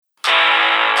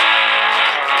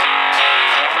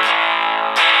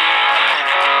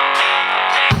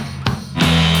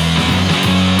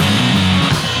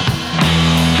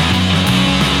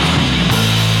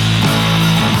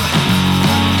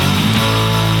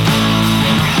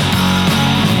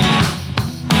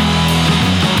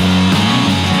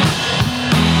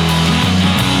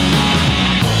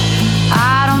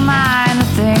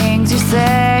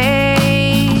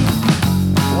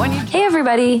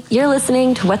everybody. You're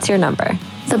listening to What's Your Number?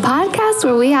 The podcast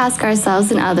where we ask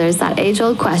ourselves and others that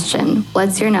age-old question,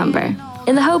 what's your number?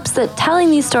 In the hopes that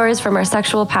telling these stories from our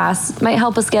sexual past might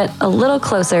help us get a little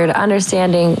closer to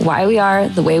understanding why we are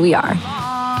the way we are.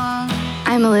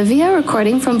 I'm Olivia,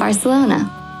 recording from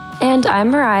Barcelona. And I'm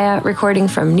Mariah, recording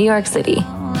from New York City.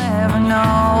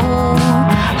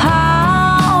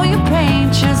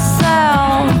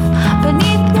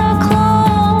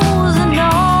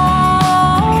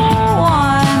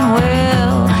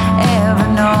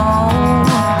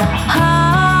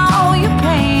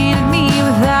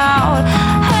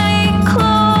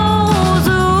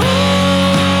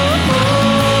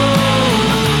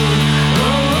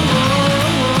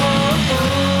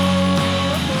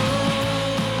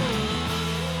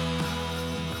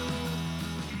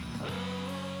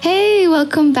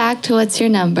 Welcome back to What's Your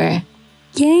Number?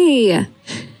 Yay!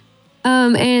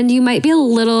 And you might be a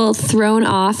little thrown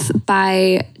off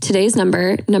by today's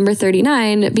number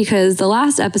 39, because the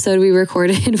last episode we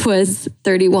recorded was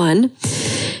 31.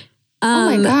 Oh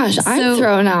my gosh, I'm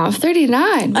thrown off.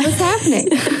 39. What's happening?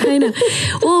 I know.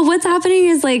 Well, what's happening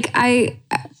is like I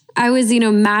was,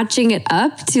 matching it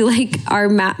up to like our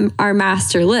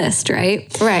master list,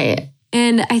 right? Right.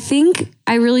 And I think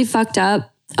I really fucked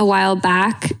up a while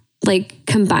back, like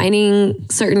combining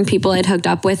certain people I'd hooked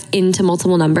up with into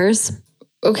multiple numbers.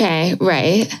 Okay,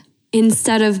 right.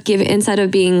 Instead of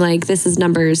being like, this is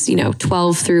numbers,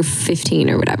 12 through 15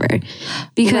 or whatever.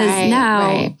 Because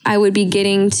now I would be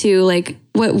getting to like,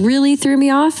 what really threw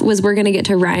me off was we're going to get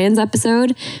to Ryan's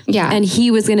episode. Yeah. And he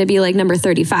was going to be like number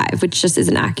 35, which just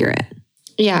isn't accurate.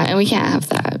 Yeah. And we can't have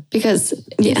that because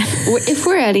if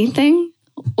we're anything,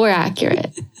 we're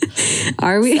accurate.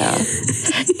 Are we? So,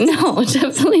 no,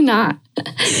 definitely not.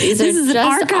 This is an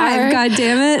archive, God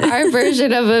damn it. Our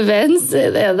version of events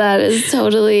that is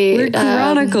totally... We're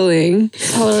chronicling.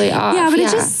 Totally off. Yeah, but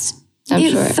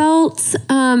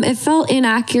it felt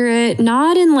inaccurate,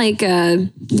 not in like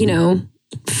a,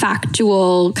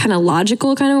 factual kind of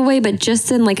logical kind of way, but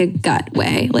just in like a gut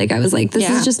way. Like I was like, this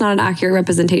is just not an accurate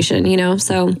representation,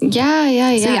 so.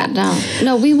 Yeah.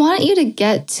 No, we want you to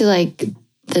get to like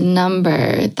the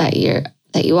number that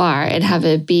you are and have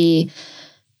it be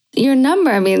your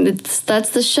number. I mean,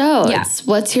 that's the show. Yeah. It's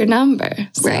what's your number.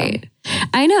 So. Right.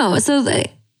 I know. So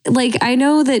I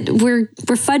know that we're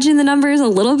fudging the numbers a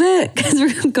little bit because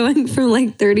we're going from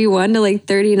like 31 to like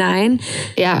 39.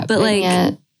 Yeah. But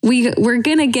like we're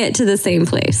going to get to the same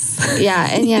place. Yeah.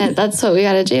 And yet that's what we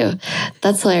got to do.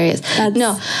 That's hilarious.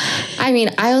 No, I mean,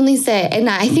 I only say, and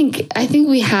I think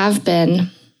we have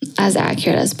been as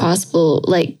accurate as possible,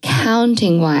 like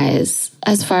counting wise,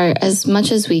 as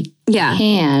much as we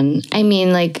can. I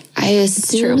mean, like I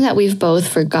assume that we've both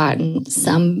forgotten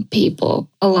some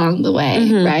people along the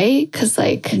way, right? Because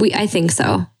I think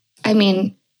so. I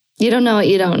mean, you don't know what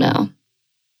you don't know.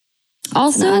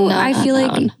 Also, I feel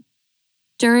like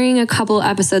during a couple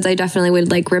episodes, I definitely would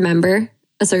like remember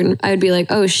I would be like,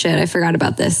 oh shit, I forgot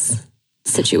about this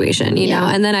situation, you know?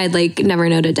 And then I'd like never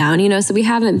note it down, so we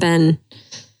haven't been...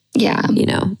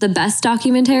 the best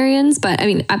documentarians, but I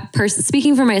mean,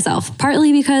 speaking for myself,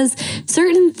 partly because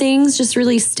certain things just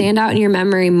really stand out in your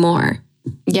memory more.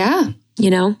 Yeah.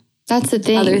 That's the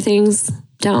thing. Other things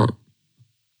don't.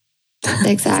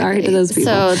 Exactly. Sorry to those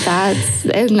people. So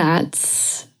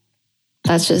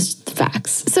that's just the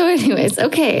facts. So anyways,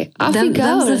 okay, off we go.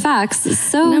 Those are the facts.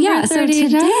 So so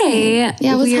today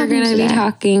we are going to be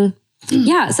talking.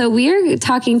 So we are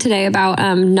talking today about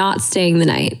not staying the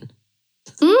night.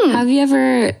 Have you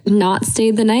ever not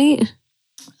stayed the night?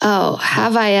 Oh,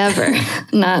 have I ever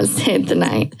not stayed the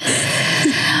night?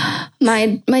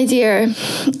 My dear.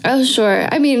 Oh, sure.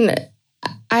 I mean,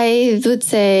 I would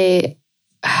say,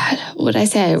 would I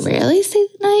say I rarely stay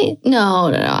the night?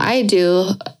 No. I do,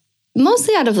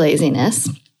 mostly out of laziness.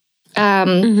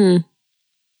 I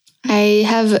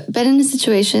have been in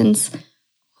situations.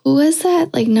 Who was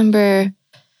that? Like number...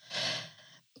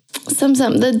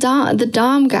 the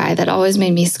Dom guy that always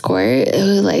made me squirt,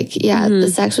 who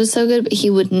the sex was so good, but he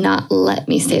would not let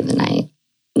me stay the night.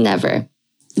 Never.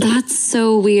 That's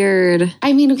so weird.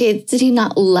 I mean, okay, did he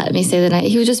not let me stay the night?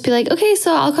 He would just be like, okay,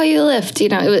 so I'll call you a lift.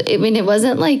 It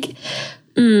wasn't like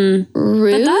rude.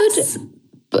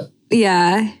 But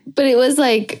it was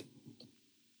like,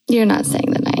 you're not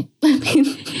staying the night. I mean...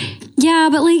 Yeah,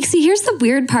 but like, see, here's the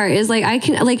weird part is like, I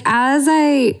can, like, as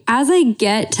I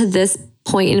get to this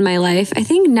point in my life, I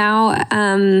think now,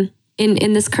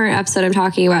 in this current episode I'm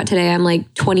talking about today, I'm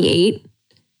like 28.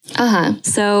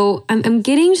 So I'm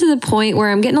getting to the point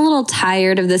where I'm getting a little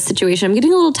tired of this situation. I'm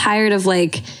getting a little tired of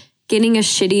like getting a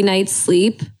shitty night's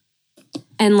sleep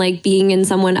and like being in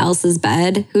someone else's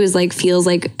bed who's like feels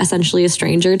like essentially a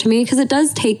stranger to me, because it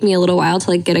does take me a little while to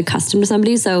like get accustomed to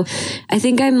somebody. So I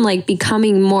think I'm like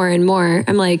becoming more and more,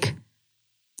 I'm like,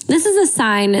 this is a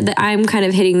sign that I'm kind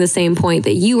of hitting the same point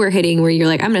that you were hitting, where you're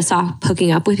like, I'm going to stop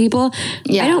hooking up with people.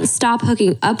 Yeah. I don't stop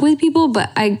hooking up with people,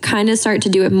 but I kind of start to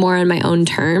do it more on my own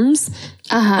terms.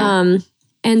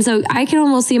 And so I can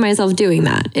almost see myself doing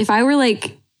that. If I were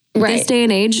like this day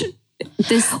and age,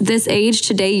 this age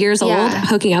today, years old,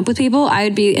 hooking up with people, I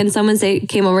would be, and someone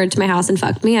came over to my house and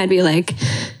fucked me, I'd be like,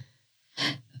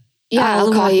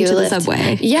 I'll call you to the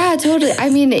subway. Yeah, totally. I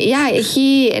mean,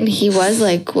 he was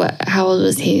like, how old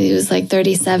was he? He was like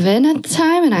 37 at the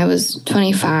time, and I was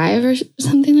 25 or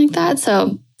something like that.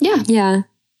 So yeah. Yeah.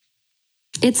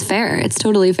 It's fair. It's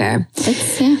totally fair.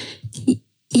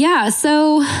 Yeah.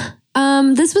 So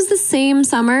this was the same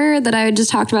summer that I just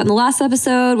talked about in the last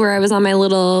episode, where I was on my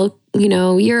little,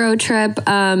 Euro trip.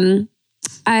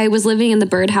 I was living in the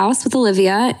birdhouse with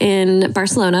Olivia in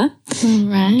Barcelona.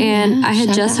 Right. And I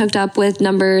had just hooked up with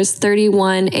numbers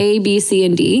 31, A, B, C,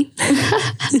 and D.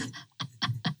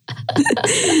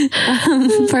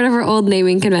 Part of our old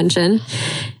naming convention.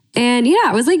 And yeah,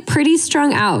 it was like pretty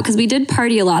strung out because we did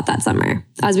party a lot that summer,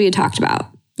 as we had talked about.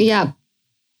 Yeah.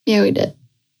 Yeah, we did.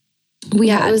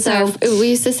 We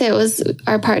used to say it was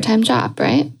our part-time job,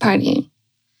 right? Partying.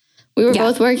 We were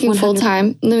both working 100%.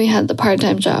 Full-time, and then we had the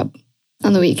part-time job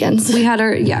on the weekends. We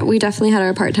definitely had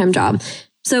our part-time job.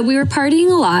 So we were partying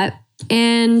a lot.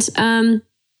 And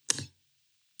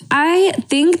I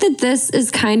think that this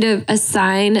is kind of a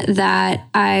sign that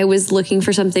I was looking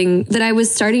for something, that I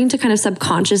was starting to kind of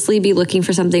subconsciously be looking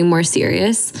for something more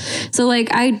serious. So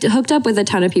like I hooked up with a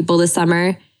ton of people this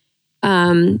summer.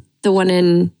 The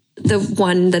one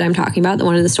that I'm talking about, the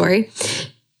one in the story.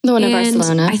 The one in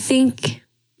Barcelona. I think...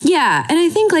 Yeah. And I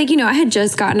think like, I had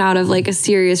just gotten out of like a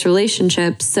serious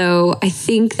relationship. So I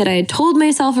think that I had told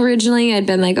myself originally, I'd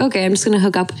been like, okay, I'm just going to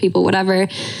hook up with people, whatever.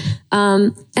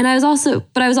 And I was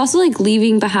also like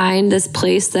leaving behind this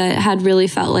place that had really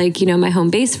felt like, my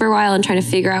home base for a while, and trying to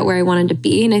figure out where I wanted to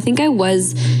be. And I think I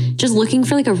was just looking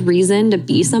for like a reason to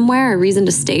be somewhere, a reason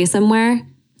to stay somewhere.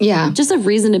 Yeah. Just a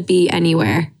reason to be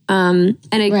anywhere. I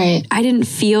didn't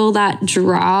feel that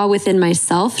draw within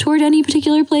myself toward any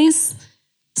particular place.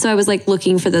 So I was like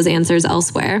looking for those answers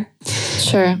elsewhere.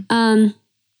 Sure.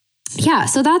 Yeah.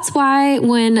 So that's why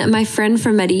when my friend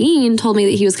from Medellin told me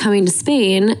that he was coming to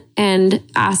Spain and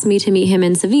asked me to meet him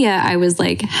in Sevilla, I was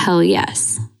like, hell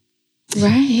yes.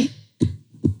 Right.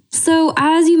 So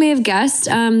as you may have guessed,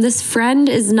 this friend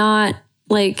is not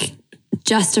like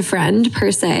just a friend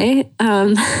per se.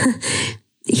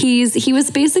 He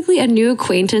was basically a new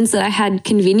acquaintance that I had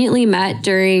conveniently met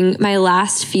during my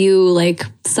last few like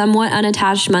somewhat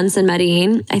unattached months in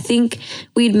Medellin. I think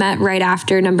we'd met right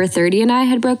after number 30 and I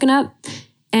had broken up,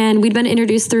 and we'd been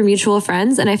introduced through mutual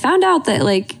friends. And I found out that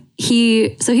like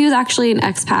he was actually an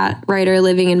expat writer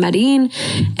living in Medellin,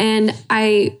 and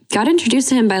I got introduced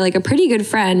to him by like a pretty good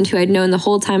friend who I'd known the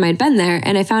whole time I'd been there.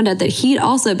 And I found out that he'd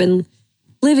also been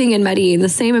living in Medellin the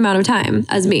same amount of time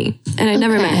as me. And I'd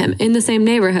never met him in the same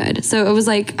neighborhood. So it was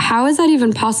like, how is that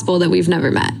even possible that we've never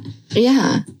met?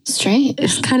 Yeah, strange.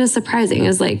 It's kind of surprising. It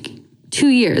was like 2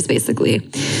 years basically.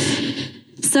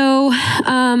 So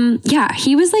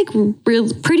he was like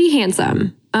pretty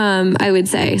handsome. I would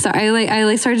say. So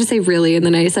I started to say really, and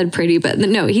then I said pretty, but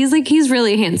no, he's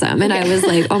really handsome. And I was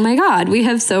like, oh my God, we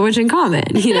have so much in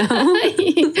common,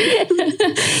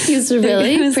 He's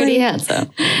really pretty handsome.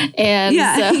 And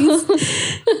I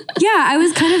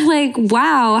was kind of like,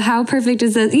 wow, how perfect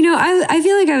is this? I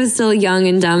feel like I was still young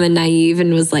and dumb and naive,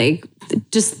 and was like,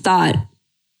 just thought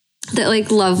that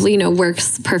like love,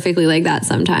 works perfectly like that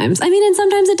sometimes. I mean, and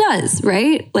sometimes it does,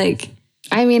 right? Like,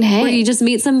 I mean, hey. Where you just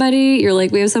meet somebody, you're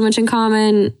like, we have so much in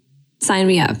common, sign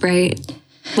me up, right?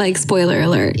 Like, spoiler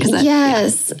alert.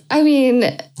 Yes. I mean,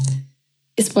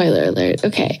 spoiler alert.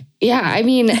 Okay. Yeah. I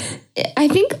mean, I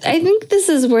think this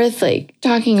is worth like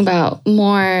talking about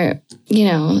more,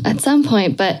 at some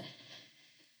point, but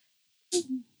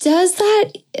does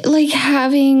that like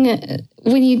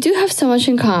when you do have so much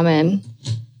in common,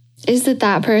 is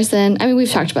that person, I mean,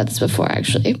 we've talked about this before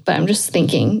actually, but I'm just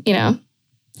thinking,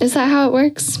 is that how it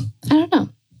works? I don't know.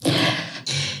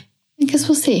 I guess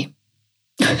we'll see.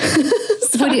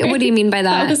 What do you mean by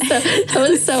that? That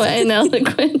was so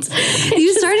ineloquent.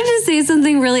 You started to say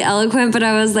something really eloquent, but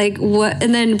I was like, what?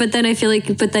 But then I feel like,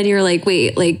 you're like,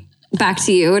 wait, like, back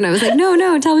to you. And I was like,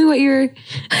 no, tell me what you were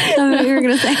going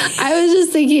to say. I was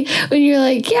just thinking when you're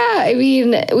like, yeah, I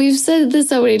mean, we've said this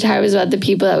so many times about the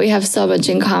people that we have so much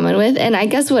in common with. And I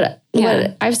guess what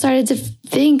I've started to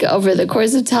think over the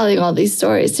course of telling all these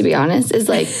stories, to be honest, is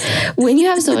like when you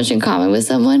have so much in common with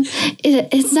someone,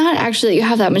 it's not actually that you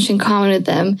have that much in common with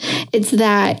them. It's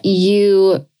that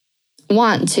you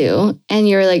want to, and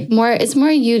you're like it's more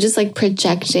you just like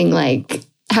projecting like,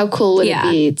 how cool would it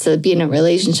be to be in a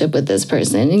relationship with this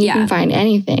person? And you can find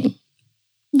anything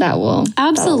that will.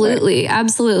 Absolutely.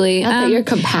 Absolutely. Not that you're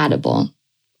compatible.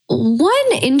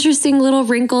 One interesting little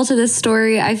wrinkle to this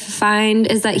story I find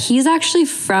is that he's actually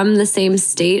from the same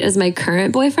state as my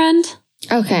current boyfriend.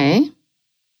 Okay.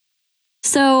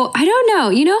 So I don't know.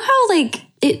 You know how like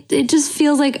it just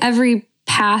feels like every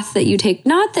path that you take,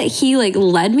 not that he like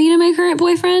led me to my current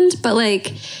boyfriend, but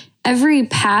like every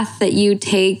path that you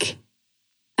take,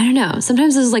 I don't know.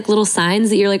 Sometimes there's like little signs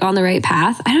that you're like on the right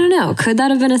path. I don't know. Could that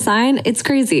have been a sign? It's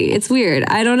crazy. It's weird.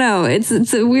 I don't know.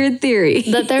 It's a weird theory.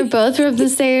 That they're both from the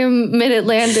same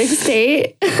mid-Atlantic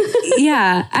state.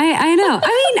 Yeah, I know.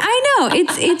 I mean, I know.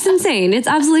 It's insane. It's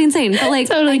absolutely insane. But like,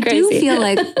 totally I crazy. do feel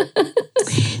like.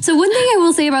 So one thing I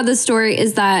will say about this story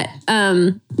is that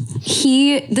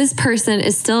this person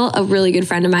is still a really good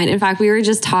friend of mine. In fact, we were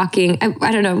just talking.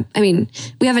 I don't know. I mean,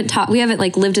 we haven't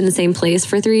like lived in the same place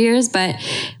for 3 years, but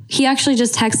he actually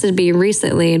just texted me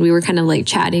recently, and we were kind of like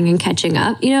chatting and catching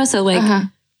up. You know, so like.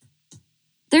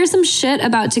 There's some shit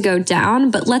about to go down,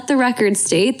 but let the record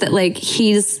state that like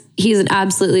he's an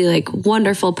absolutely like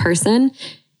wonderful person.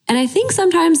 And I think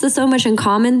sometimes the so much in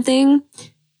common thing,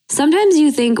 sometimes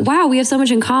you think, wow, we have so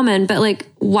much in common, but like,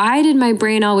 why did my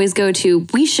brain always go to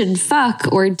we should fuck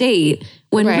or date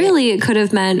when really it could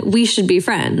have meant we should be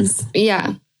friends?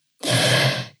 Yeah.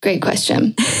 Great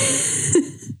question.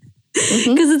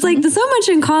 Because it's like the so much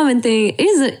in common thing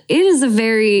it is a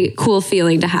very cool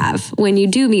feeling to have when you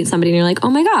do meet somebody and you're like, oh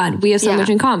my God, we have so much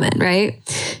in common, right?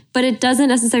 But it doesn't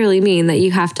necessarily mean that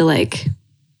you have to like,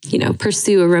 you know,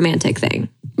 pursue a romantic thing.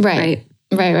 Right.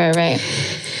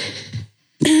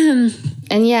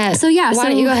 And yeah. So yeah. Why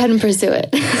don't you go ahead and pursue it?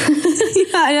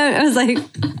 Yeah, I was like,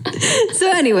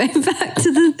 so anyway, back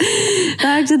to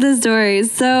the story.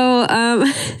 So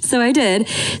I did.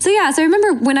 So yeah, so I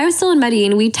remember when I was still in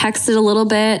Medellin, we texted a little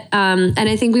bit. And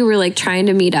I think we were like trying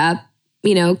to meet up,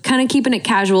 you know, kind of keeping it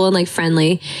casual and like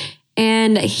friendly.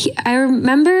 And I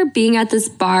remember being at this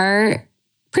bar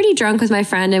pretty drunk with my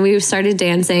friend, and we started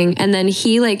dancing, and then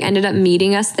he like ended up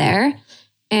meeting us there.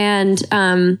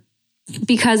 And,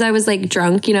 because I was like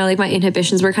drunk, you know, like my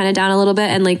inhibitions were kind of down a little bit,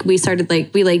 and like we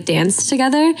danced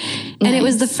together. Nice. And it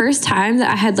was the first time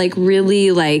that I had like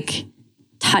really like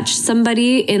touched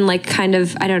somebody in like kind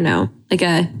of, I don't know, like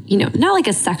a, you know, not like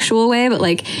a sexual way, but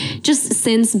like just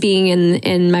since being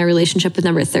in my relationship with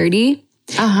number 30.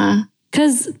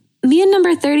 Because me and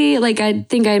number 30, like I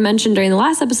think I mentioned during the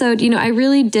last episode, you know, I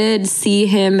really did see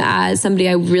him as somebody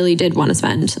I really did want to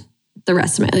spend the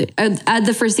rest of my at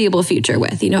the foreseeable future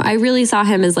with. You know, I really saw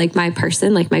him as like my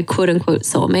person, like my quote unquote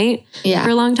soulmate for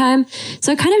a long time.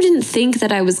 So I kind of didn't think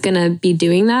that I was going to be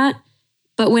doing that.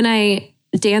 But when I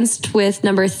danced with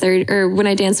number 30, or when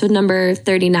I danced with number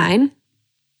 39,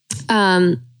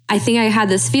 I think I had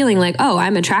this feeling like, oh,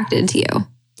 I'm attracted to you.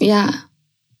 Yeah.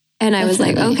 And I was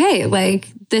like, okay, like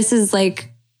this is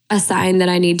like a sign that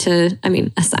I need to, I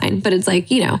mean, a sign, but it's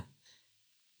like, you know,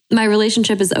 my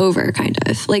relationship is over, kind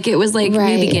of. Like it was like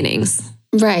new beginnings.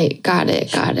 Right. Got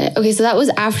it. Okay. So that was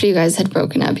after you guys had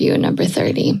broken up, you and number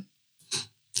 30.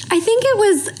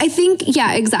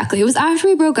 Yeah, exactly. It was after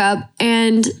we broke up.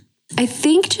 And I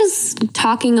think just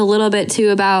talking a little bit too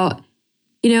about,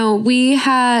 you know, we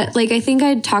had, like, I think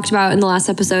I talked about in the last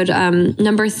episode,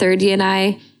 number 30 and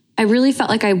I really felt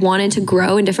like I wanted to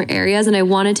grow in different areas, and I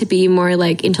wanted to be more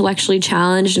like intellectually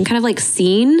challenged and kind of like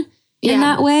seen in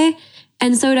that way.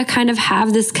 And so to kind of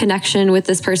have this connection with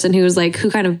this person who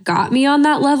kind of got me on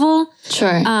that level.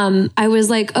 Sure. I was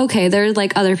like, okay, there's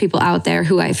like other people out there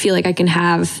who I feel like I can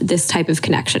have this type of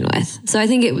connection with. So I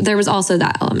think there was also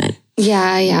that element.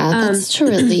 Yeah. That's such a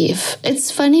relief.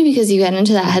 It's funny because you get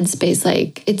into that headspace,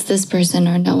 like it's this person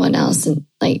or no one else. And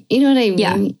like, you know what I mean?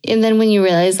 Yeah. And then when you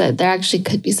realize that there actually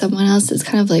could be someone else, it's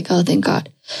kind of like, oh, thank God.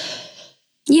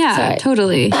 Yeah,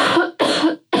 totally.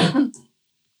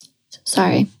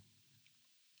 Sorry.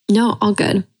 No, all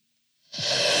good.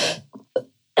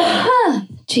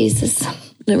 Jesus. I'm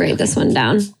gonna write this one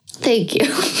down. Thank you.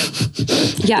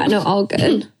 Yeah, no, all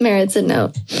good. Merits a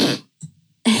note.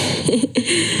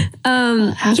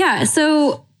 Yeah.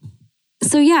 So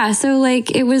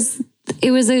like it was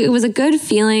a good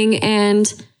feeling,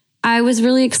 and I was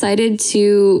really excited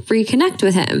to reconnect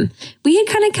with him. We had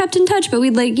kind of kept in touch, but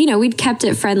we'd kept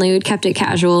it friendly, we'd kept it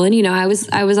casual. And, I was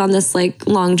on this like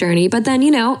long journey, but then,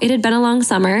 it had been a long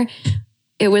summer.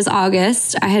 It was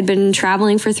August. I had been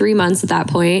traveling for 3 months at that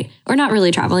point, or not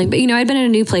really traveling, but, I'd been in a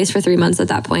new place for 3 months at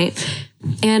that point.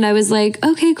 And I was like,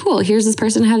 okay, cool. Here's this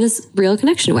person I have this real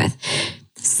connection with.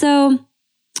 So,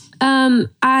 on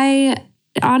my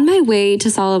way to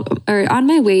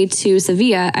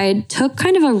Sevilla, I took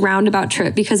kind of a roundabout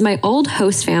trip because my old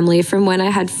host family from when I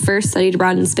had first studied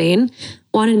abroad in Spain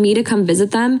wanted me to come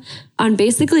visit them on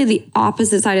basically the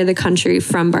opposite side of the country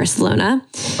from Barcelona.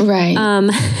 Right.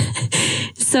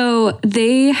 So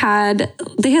they had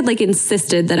like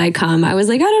insisted that I come. I was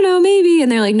like, I don't know, maybe.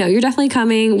 And they're like, no, you're definitely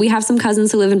coming. We have some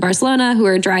cousins who live in Barcelona who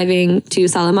are driving to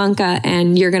Salamanca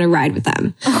and you're going to ride with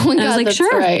them. Oh my God, I was like, that's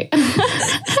sure. Right.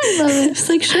 I love it. Just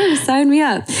like, sure, sign me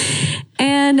up.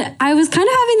 And I was kind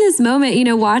of having this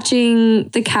moment, watching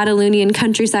the Catalonian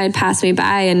countryside pass me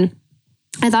by. And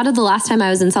I thought of the last time I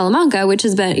was in Salamanca, which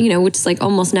has been, which is like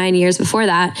almost 9 years before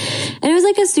that. And it was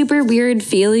like a super weird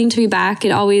feeling to be back.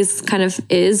 It always kind of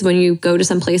is when you go to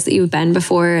some place that you've been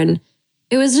before. And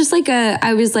it was just like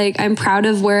I was like, I'm proud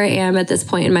of where I am at this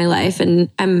point in my life. And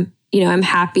I'm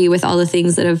happy with all the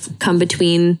things that have come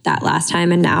between that last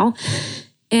time and now.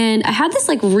 And I had this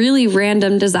like really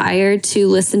random desire to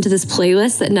listen to this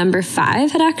playlist that Number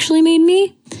 5 had actually made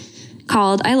me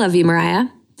called I Love You, Mariah.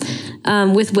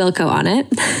 With Wilco on it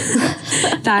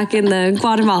back in the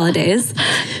Guatemala days.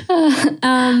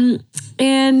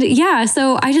 And yeah,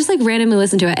 so I just like randomly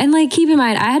listened to it. And like, keep in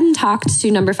mind, I hadn't talked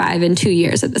to Number 5 in 2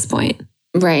 years at this point.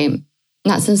 Right.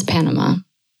 Not since Panama.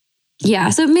 Yeah.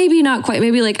 So maybe not quite,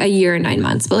 maybe like a year and 9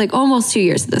 months, but like almost 2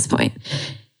 years at this point.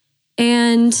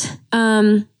 And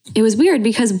it was weird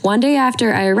because one day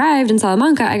after I arrived in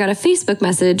Salamanca, I got a Facebook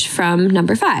message from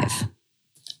Number 5.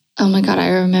 Oh my God, I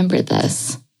remember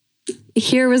this.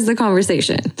 Here was the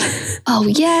conversation. Oh,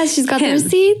 yes. She's got the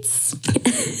receipts.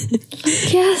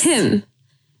 Yes. Him.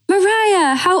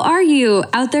 Mariah, how are you?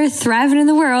 Out there thriving in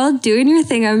the world, doing your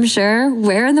thing, I'm sure.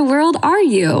 Where in the world are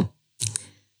you?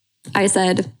 I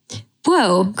said,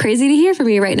 whoa, crazy to hear from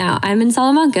you right now. I'm in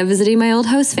Salamanca visiting my old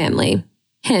host family.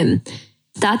 Him.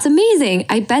 That's amazing.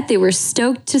 I bet they were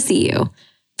stoked to see you.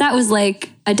 That was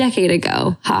like a decade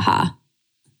ago. Haha.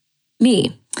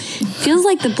 Me. Feels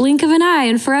like the blink of an eye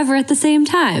and forever at the same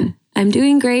time. I'm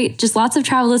doing great. Just lots of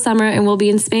travel this summer and we'll be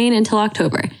in Spain until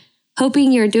October.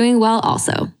 Hoping you're doing well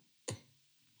also.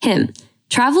 Him.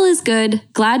 Travel is good.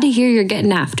 Glad to hear you're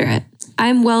getting after it.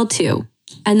 I'm well too.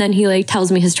 And then he like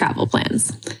tells me his travel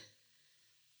plans.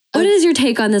 What is your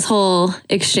take on this whole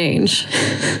exchange?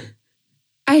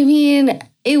 I mean,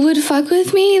 it would fuck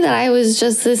with me that I was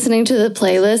just listening to the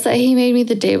playlist that he made me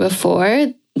the day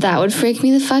before. That would freak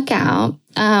me the fuck out.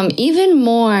 Even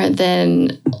more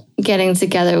than getting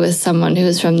together with someone who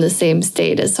is from the same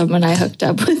state as someone I hooked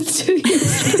up with 2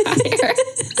 years prior.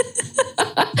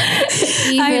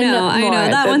 I know.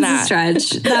 That one's a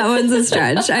stretch. That one's a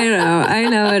stretch. I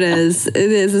know it is. It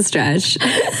is a stretch.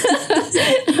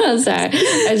 I'm sorry.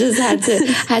 I just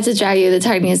had to drag you the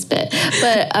tiniest bit.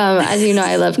 But as you know,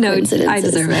 I love coincidences. I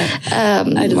deserve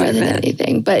it. More than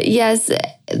anything. But yes,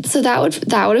 so that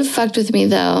would have fucked with me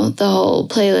though, the whole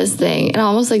playlist thing. And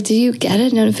almost like, do you get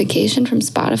a notification from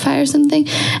Spotify or something?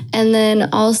 And then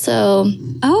also,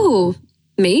 oh,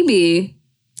 maybe.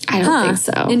 I don't think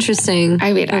so. Interesting.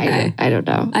 I mean, okay. I don't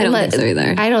know. I don't think so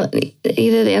either.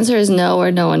 Either the answer is no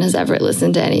or no one has ever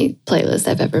listened to any playlist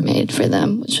I've ever made for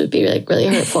them, which would be like really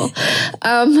hurtful.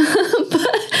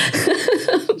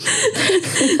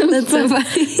 That's so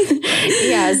funny.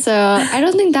 Yeah, so I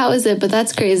don't think that was it, but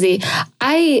that's crazy.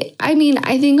 I mean,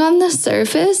 I think on the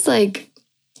surface, like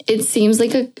it seems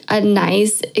like a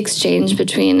nice exchange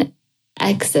between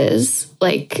exes,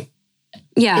 like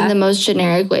in the most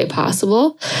generic way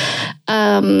possible.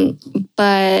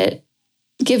 But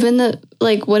given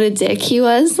what a dick he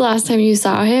was last time you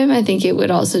saw him, I think it would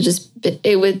also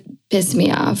it would piss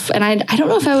me off. And I don't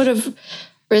know if I would have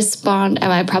responded,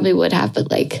 and I probably would have, but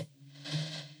like,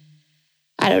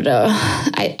 I don't know.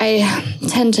 I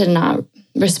tend to not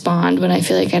respond when I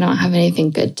feel like I don't have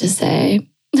anything good to say.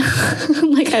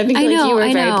 Like, I think you were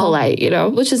very polite,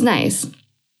 which is nice.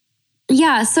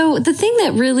 Yeah. So the thing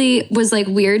that really was like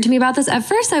weird to me about this, at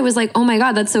first I was like, oh my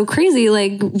God, that's so crazy.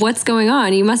 Like, what's going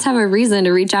on? You must have a reason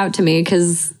to reach out to me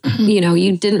because,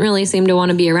 you didn't really seem to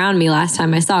want to be around me last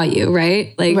time I saw you,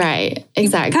 right? Like, right.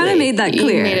 Exactly. Kind of made that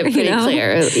clear. You made it pretty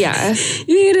clear. Yeah.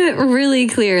 You made it really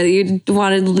clear that you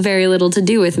wanted very little to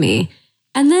do with me.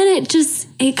 And then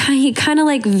he kind of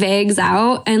like vagues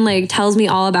out and like tells me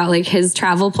all about like his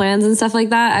travel plans and stuff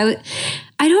like that.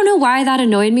 I don't know why that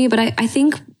annoyed me, but I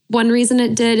think one reason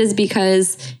it did is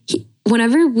because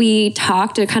whenever we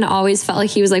talked, it kind of always felt like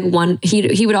he was like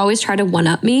he would always try to one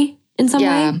up me in some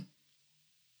way.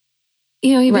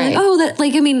 You know, he'd be like, oh, that,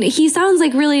 like, I mean, he sounds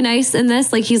like really nice in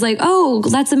this. Like, he's like, oh,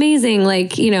 that's amazing.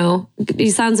 Like, you know, he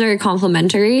sounds very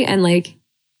complimentary, and like,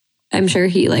 I'm sure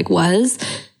he like was.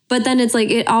 But then it's like,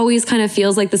 it always kind of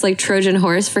feels like this like Trojan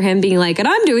horse for him being like, and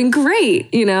I'm doing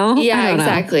great, you know? Yeah,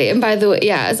 exactly. And by the way,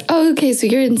 okay, so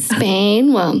you're in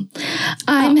Spain. Well,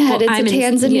 I'm headed to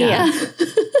Tanzania.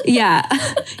 Yeah.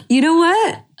 You know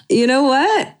what?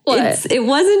 What? It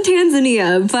wasn't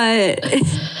Tanzania, but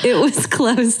it was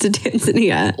close to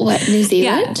Tanzania. What, New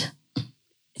Zealand? Yeah.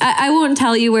 I won't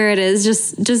tell you where it is,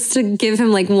 just to give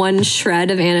him like one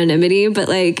shred of anonymity, but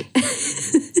like...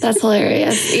 That's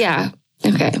hilarious. Yeah.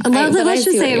 Okay. Let's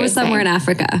just say it was somewhere in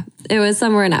Africa. It was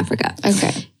somewhere in Africa.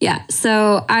 Okay. Yeah.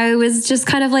 So I was just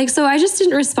kind of like, so I just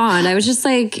didn't respond. I was just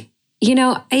like, you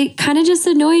know, it kind of just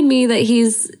annoyed me that he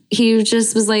was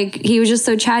just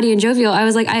so chatty and jovial. I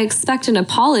was like, I expect an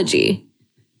apology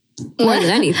more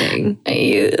than anything.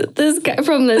 This guy.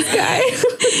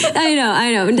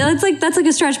 I know. That's like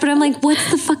a stretch, but I'm like,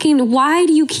 why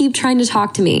do you keep trying to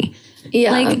talk to me?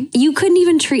 Yeah. Like, you couldn't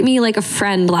even treat me like a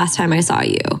friend last time I saw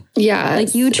you. Yeah.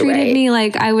 Like, you treated me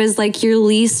like I was like your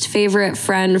least favorite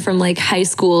friend from like high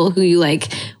school who you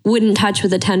like wouldn't touch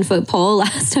with a 10-foot pole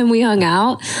last time we hung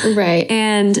out. Right.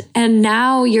 And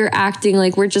now you're acting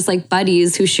like we're just like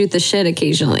buddies who shoot the shit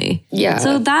occasionally. Yeah.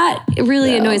 So that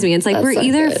really annoys me. It's like, we're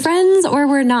either friends or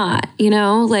we're not, you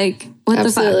know? Like, what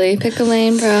the fuck? Absolutely. Pick a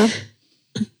lane, bro.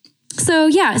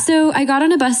 So I got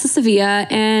on a bus to Sevilla,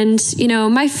 and, you know,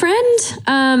 my friend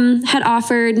had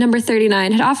offered, number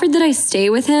 39, had offered that I stay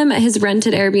with him at his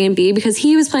rented Airbnb because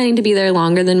he was planning to be there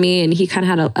longer than me, and he kind of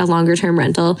had a longer term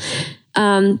rental.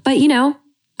 But, you know,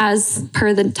 as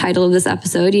per the title of this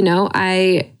episode, you know,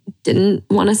 I didn't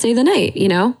want to stay the night, you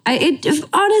know. I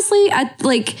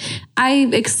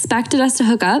expected us to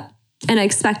hook up, and I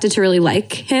expected to really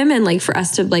like him and like for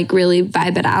us to like really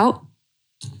vibe it out.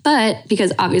 But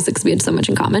because obviously we had so much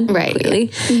in common, right? Clearly,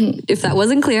 if that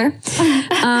wasn't clear.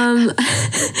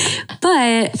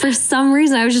 But for some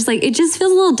reason, I was just like, it just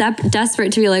feels a little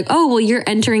desperate to be like, oh, well, you're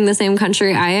entering the same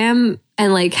country I am,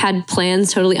 and like had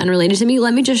plans totally unrelated to me.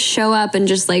 Let me just show up and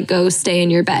just like go stay in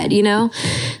your bed, you know?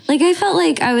 Like, I felt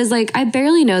like I was like, I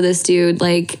barely know this dude.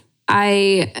 Like,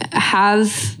 I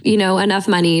have, you know, enough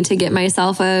money to get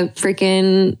myself a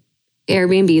freaking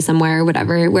Airbnb somewhere,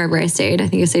 wherever I stayed. I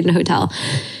think I stayed in a hotel.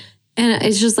 And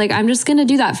it's just like, I'm just going to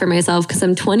do that for myself because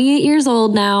I'm 28 years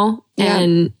old now. Yeah.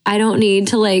 And I don't need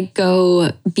to like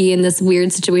go be in this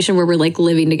weird situation where we're like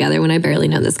living together when I barely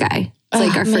know this guy. It's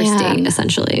like our first date,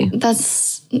 essentially.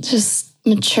 That's just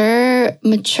mature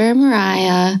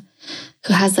Mariah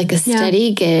who has like a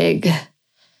steady gig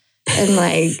and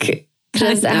like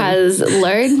just has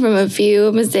learned from a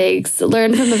few mistakes,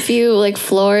 learned from a few like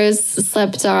floors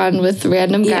slept on with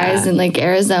random guys in like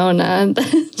Arizona.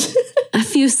 a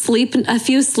few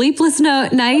sleepless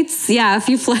nights. Yeah,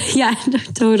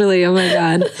 totally. Oh my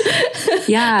God.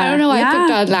 Yeah. I don't know why I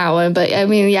picked on that one, but I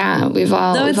mean, yeah, we've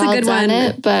all done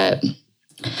it, but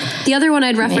the other one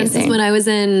I'd reference is when I was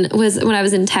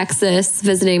in Texas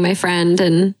visiting my friend,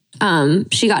 and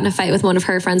she got in a fight with one of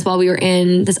her friends while we were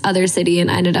in this other city, and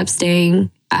I ended up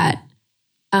staying at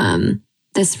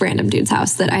this random dude's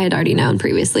house that I had already known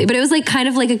previously. But it was like kind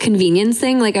of like a convenience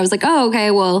thing. Like, I was like, oh, okay,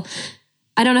 well,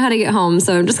 I don't know how to get home,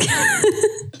 so I'm just gonna,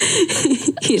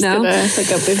 you know,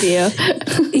 hook up with you.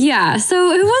 Yeah.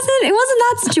 So it wasn't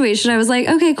that situation. I was like,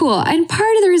 okay, cool. And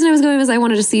part of the reason I was going was I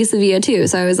wanted to see Sevilla too.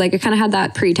 So I was like, I kind of had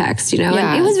that pretext, you know,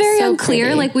 and it was very unclear.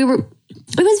 Pretty. Like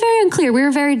it was very unclear. We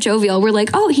were very jovial. We're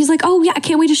like, he's like, oh yeah, I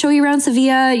can't wait to show you around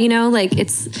Sevilla. You know, like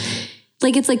it's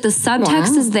like the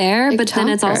subtext is there, but then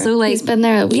it's also like he's been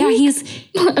there a week.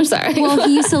 Yeah, I'm sorry. Well,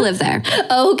 he used to live there.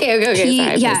 Oh, okay.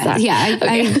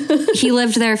 Sorry, he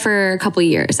lived there for a couple of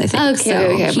years, I think.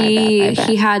 Okay.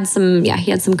 He had some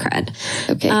cred.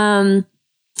 Okay.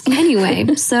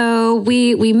 Anyway, so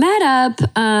we met up.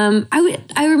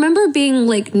 I remember being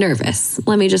like nervous,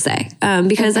 let me just say,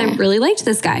 because I really liked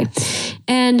this guy.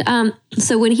 And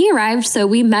so when he arrived, so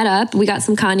we met up, we got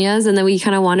some cañas, and then we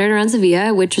kind of wandered around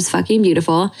Sevilla, which was fucking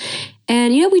beautiful.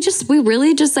 And, you know, we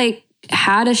really just like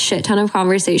had a shit ton of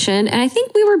conversation. And I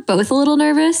think we were both a little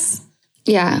nervous.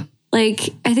 Yeah.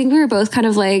 Like, I think we were both kind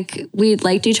of like, we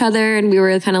liked each other and we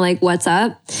were kind of like, what's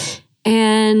up?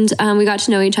 And we got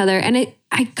to know each other. And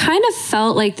I kind of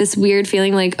felt like this weird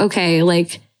feeling like, okay,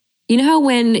 like, you know how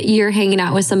when you're hanging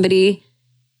out with somebody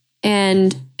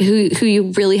and who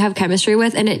you really have chemistry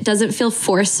with, and it doesn't feel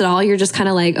forced at all. You're just kind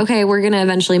of like, okay, we're going to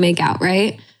eventually make out,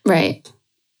 right? Right.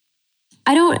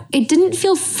 It didn't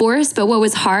feel forced, but what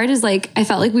was hard is like, I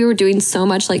felt like we were doing so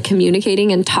much like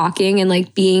communicating and talking and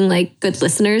like being like good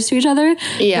listeners to each other.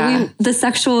 Yeah. The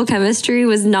sexual chemistry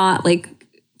was not like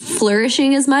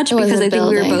flourishing as much because I think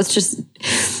we were both just,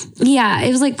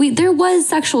 it was like there was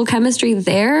sexual chemistry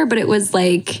there, but it was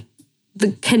like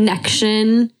the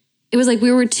connection. It was like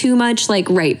we were too much like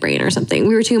right brain or something.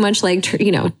 We were too much like,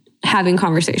 having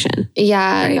conversation.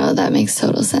 Yeah, right? No, that makes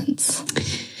total sense.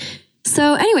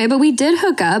 So anyway, but we did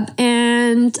hook up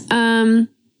and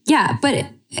but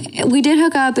we did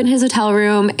hook up in his hotel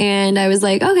room and I was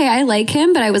like, okay, I like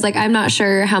him, but I was like, I'm not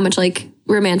sure how much like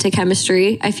romantic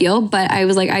chemistry I feel, but I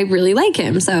was like, I really like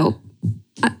him. So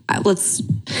let's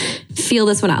feel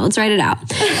this one out. Let's write it out.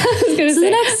 The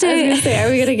next day, are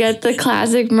we going to get the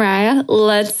classic Mariah?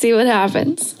 Let's see what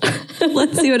happens.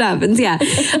 Let's see what happens. Yeah.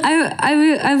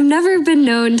 I've never been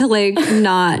known to like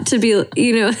not to be,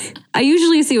 I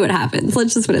usually see what happens.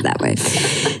 Let's just put it that way.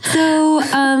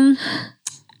 So,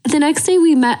 the next day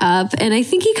we met up and I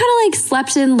think he kind of like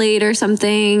slept in late or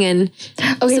something. And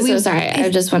okay, so sorry. I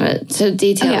just wanted to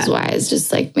details wise,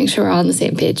 just like make sure we're all on the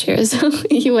same page here. So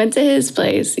you went to his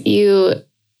place, you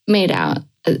made out,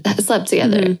 slept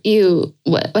together.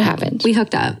 Mm-hmm. What happened? We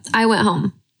hooked up. I went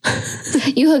home.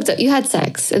 You hooked up, you had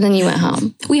sex and then you went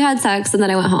home. We had sex and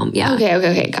then I went home. Yeah.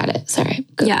 Okay. Got it. Sorry.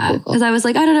 Cool, yeah. Because I was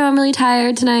like, I don't know, I'm really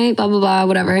tired tonight, blah, blah, blah,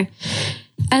 whatever.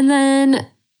 And then,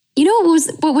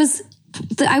 what was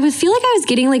I would feel like I was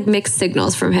getting like mixed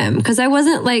signals from him because I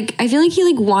wasn't like, I feel like he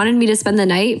like wanted me to spend the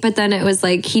night, but then it was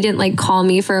like, he didn't like call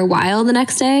me for a while the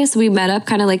next day. So we met up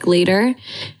kind of like later.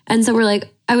 And so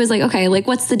I was like, okay, like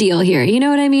what's the deal here? You know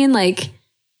what I mean? Like,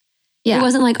 it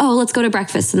wasn't like, oh, let's go to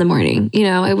breakfast in the morning.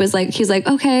 It was like, he's like,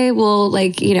 okay, well,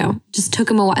 like, just took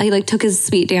him a while. He like took his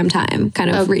sweet damn time kind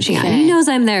of reaching out. He knows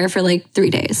I'm there for like 3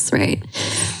 days. Right.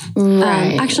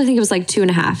 Right. Actually, I think it was like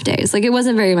 2.5 days. Like it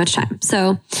wasn't very much time.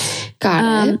 So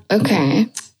got it. Okay.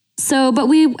 So, but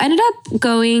we ended up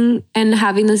going and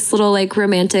having this little like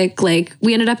romantic, like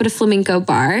we ended up at a flamenco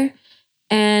bar.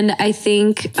 And I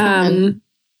think, I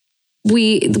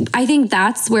think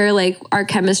that's where like our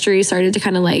chemistry started to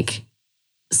kind of like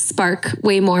spark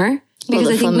way more because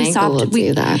I think we stopped.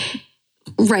 Do that.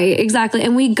 Right. Exactly.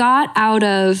 And we got out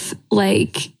of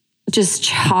like just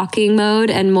talking mode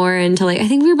and more into like, I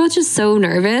think we were both just so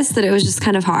nervous that it was just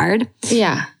kind of hard.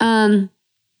 Yeah.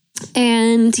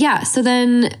 And yeah, so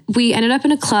then we ended up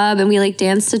in a club and we like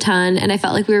danced a ton and I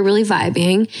felt like we were really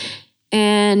vibing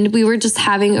and we were just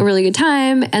having a really good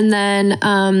time. And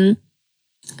then,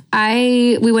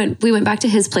 we went back to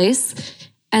his place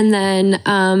and then,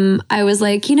 I was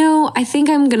like, I think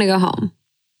I'm going to go home.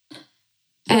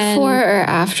 Before or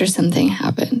after something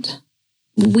happened?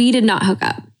 We did not hook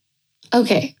up.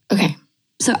 Okay.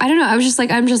 So I don't know. I was just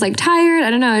like, I'm just like tired.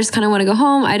 I don't know. I just kind of want to go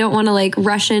home. I don't want to like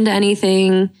rush into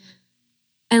anything.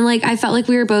 And like, I felt like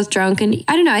we were both drunk and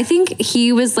I don't know. I think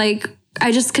he was like,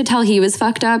 I just could tell he was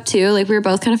fucked up too. Like we were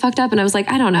both kind of fucked up and I was like,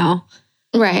 I don't know.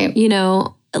 Right.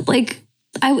 Like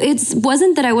it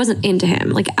wasn't that I wasn't into him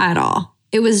like at all.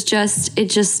 It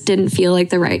just didn't feel like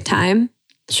the right time.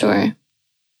 Sure.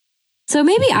 So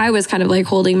maybe I was kind of like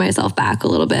holding myself back a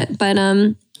little bit, but,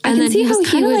 I can see how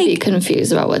he would be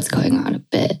confused about what's going on a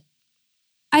bit.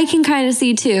 I can kind of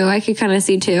see too.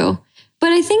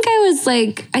 But I think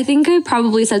I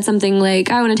probably said something like,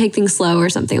 I want to take things slow or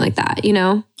something like that,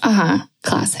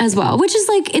 Classic. As well, which is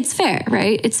like, it's fair,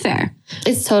 right? It's fair.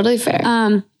 It's totally fair.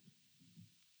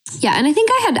 Yeah. And I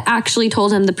think I had actually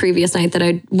told him the previous night that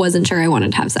I wasn't sure I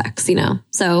wanted to have sex,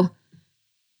 So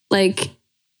like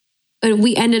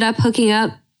we ended up hooking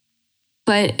up.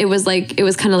 But it was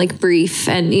kind of like brief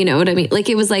and you know what I mean? Like,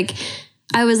 it was like,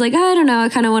 I was like, I don't know. I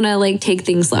kind of want to like take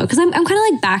things slow. Cause I'm kind of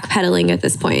like backpedaling at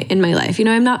this point in my life.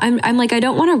 I'm like, I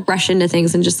don't want to rush into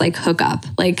things and just like hook up.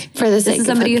 Like for the sake this is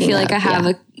somebody who feel like I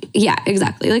have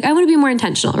exactly. Like I want to be more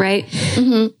intentional. Right.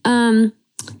 Mm-hmm.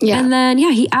 Yeah. And then,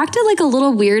 he acted like a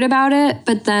little weird about it,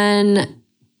 but then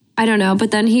I don't know.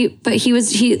 But then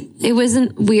it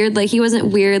wasn't weird. Like he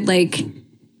wasn't weird. Like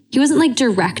he wasn't like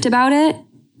direct about it.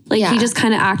 Like he just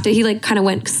kind of acted, he like kind of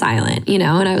went silent, and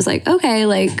I was like, okay,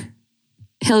 like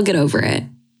he'll get over it.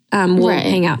 We'll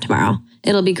hang out tomorrow.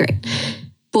 It'll be great.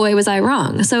 Boy, was I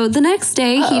wrong. So the next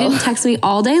day he didn't text me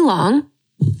all day long.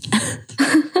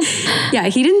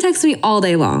 He didn't text me all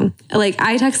day long. Like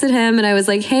I texted him and I was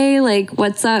like, hey, like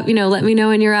what's up? Let me know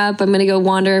when you're up. I'm going to go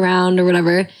wander around or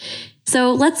whatever.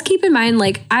 So let's keep in mind,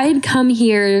 like I'd come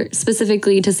here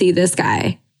specifically to see this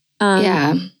guy.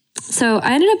 So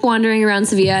I ended up wandering around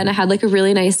Sevilla and I had like a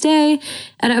really nice day.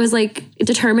 And I was like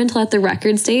determined to let the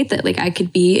record state that like I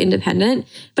could be independent.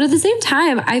 But at the same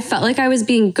time, I felt like I was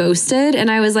being ghosted.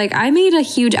 And I was like, I made a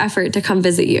huge effort to come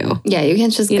visit you. Yeah, you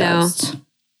can't just ghost.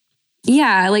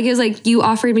 Yeah, like it was like you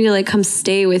offered me to like come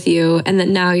stay with you. And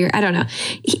then now I don't know.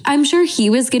 I'm sure he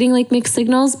was getting like mixed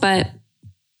signals, but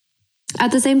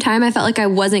at the same time, I felt like I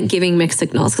wasn't giving mixed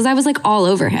signals because I was like all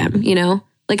over him, you know?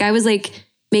 Like I was like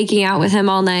making out with him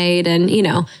all night. And, you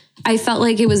know, I felt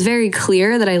like it was very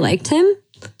clear that I liked him.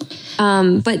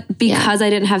 But because I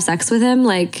didn't have sex with him,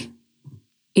 like,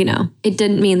 you know, it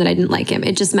didn't mean that I didn't like him.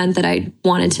 It just meant that I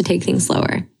wanted to take things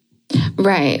slower.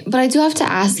 Right. But I do have to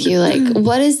ask you, like,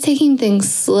 what is taking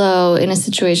things slow in a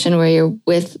situation where you're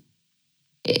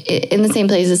in the same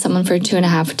place as someone for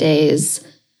 2.5 days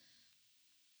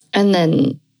and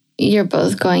then you're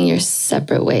both going your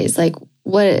separate ways? Like,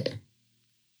 what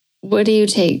do you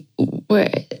take?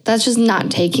 That's just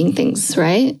not taking things,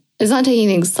 right? It's not taking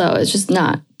things slow. It's just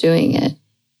not doing it.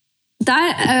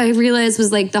 That I realized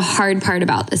was like the hard part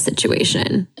about this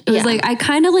situation. It was like, I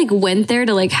kind of like went there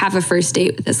to like have a first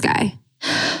date with this guy,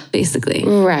 basically.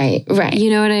 Right. You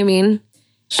know what I mean?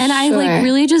 And I like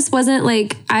really just wasn't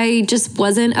like, I just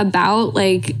wasn't about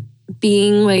like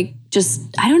being like, just,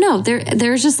 I don't know.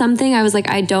 There's just something I was like,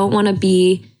 I don't want to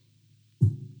be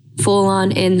full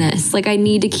on in this. Like I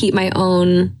need to keep my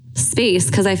own space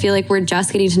because I feel like we're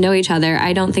just getting to know each other.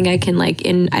 I don't think I can like,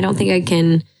 I don't think I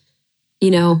can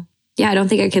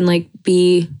like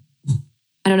be,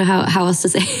 I don't know how else to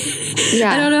say.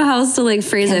 Yeah. I don't know how else to like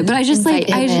phrase it, but I just like,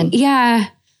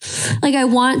 like I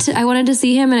wanted to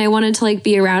see him and I wanted to like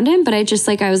be around him, but I just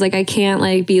like, I was like, I can't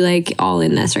like be like all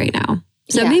in this right now.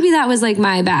 So maybe that was like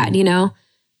my bad, you know?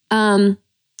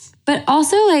 But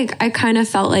also like, I kind of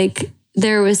felt like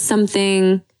there was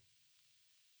something,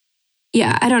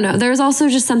 I don't know. There was also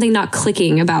just something not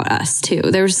clicking about us too.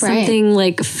 There was something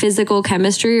like physical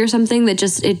chemistry or something that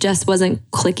it just wasn't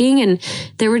clicking. And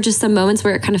there were just some moments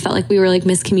where it kind of felt like we were like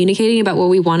miscommunicating about what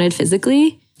we wanted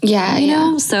physically. Yeah. You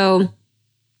know? So,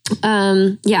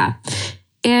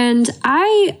 And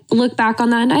I look back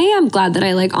on that and I am glad that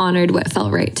I like honored what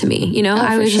felt right to me. You know,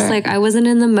 I was just like, I wasn't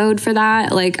in the mode for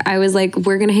that. Like I was like,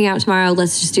 we're going to hang out tomorrow.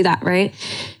 Let's just do that. Right.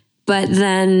 But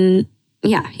then,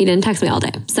 he didn't text me all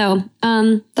day. So,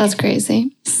 that's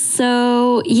crazy.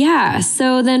 So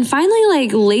then finally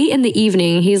like late in the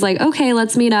evening, he's like, okay,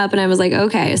 let's meet up. And I was like,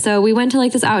 okay. So we went to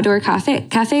like this outdoor cafe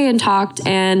and talked,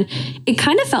 and it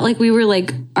kind of felt like we were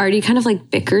like already kind of like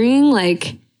bickering.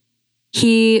 Like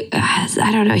I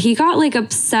don't know, he got like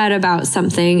upset about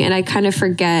something and I kind of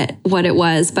forget what it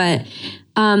was, but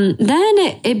then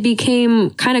it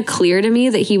became kind of clear to me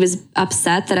that he was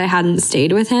upset that I hadn't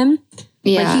stayed with him.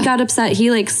 Yeah. Like he got upset.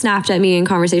 He like snapped at me in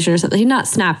conversation or something. He not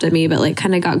snapped at me, but like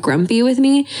kind of got grumpy with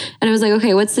me. And I was like,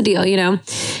 okay, what's the deal? You know?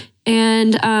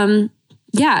 And,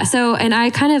 so, and I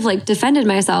kind of like defended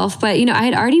myself, but you know, I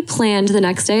had already planned the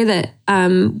next day that,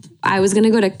 I was going to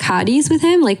go to Cadiz with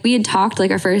him. Like we had talked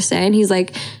like our first day, and he's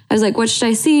like, I was like, what should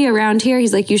I see around here?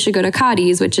 He's like, you should go to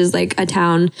Cadiz, which is like a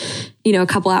town, you know, a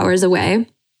couple hours away.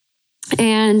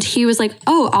 And he was like,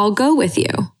 oh, I'll go with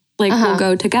you. Like we'll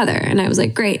go together. And I was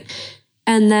like, great.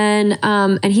 And then,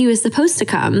 and he was supposed to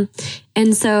come.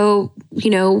 And so, you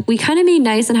know, we kind of made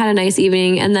nice and had a nice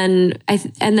evening. And then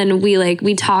we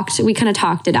kind of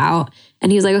talked it out.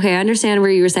 And he was like, okay, I understand what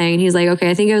you were saying. And he's like, okay,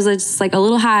 I think I was just like a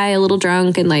little high, a little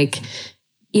drunk, and like,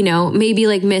 you know, maybe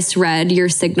like misread your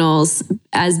signals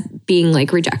as being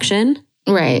like rejection.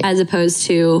 Right. As opposed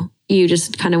to you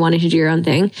just kind of wanting to do your own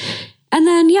thing. And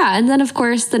then, of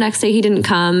course, the next day he didn't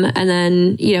come. And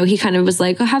then, you know, he kind of was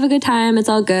like, oh, have a good time. It's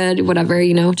all good, whatever,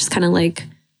 you know, just kind of like.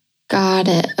 Got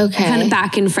it. Okay. Kind of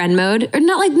back in friend mode, or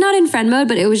not in friend mode,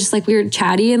 but it was just like we were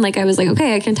chatty. And like, I was like,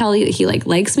 okay, I can tell he like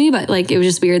likes me, but like, it was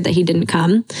just weird that he didn't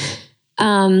come.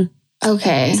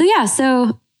 Okay. So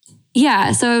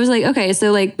I was like, okay,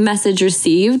 so like message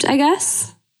received, I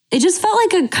guess. It just felt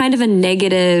like a kind of a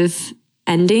negative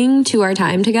ending to our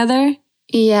time together.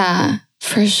 Yeah.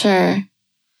 For sure.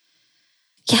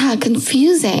 Yeah,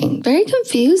 confusing. Very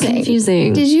confusing.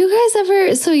 Confusing. Did you guys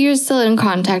ever, so you're still in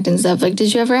contact and stuff, like,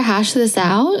 did you ever hash this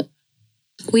out?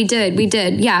 We did.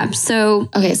 Yeah. So.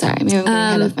 Okay, sorry. Maybe I'm getting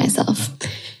ahead of myself.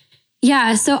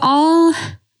 Yeah. So I'll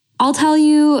tell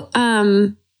you,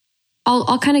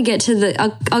 I'll kind of get to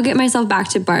I'll get myself back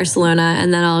to Barcelona,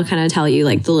 and then I'll kind of tell you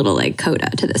like the little like coda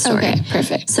to the story. Okay,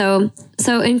 perfect. So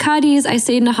in Cadiz, I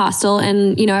stayed in a hostel,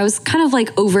 and you know, I was kind of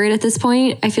like over it at this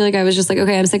point. I feel like I was just like,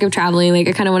 okay, I'm sick of traveling. Like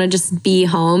I kind of want to just be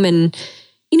home. And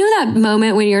you know, that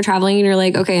moment when you're traveling and you're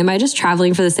like, okay, am I just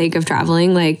traveling for the sake of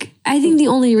traveling? Like think the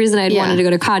only reason I'd wanted to go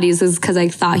to Cadi's was because I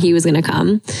thought he was going to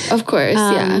come. Of course,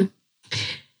 yeah.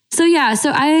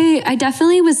 So I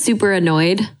definitely was super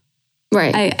annoyed.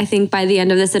 Right. I think by the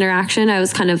end of this interaction, I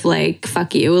was kind of like,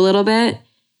 fuck you a little bit.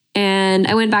 And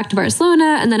I went back to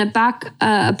Barcelona, and then I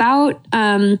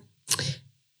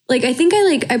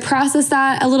processed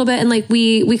that a little bit, and like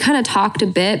we kind of talked a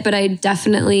bit, but I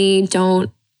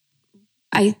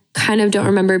kind of don't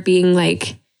remember being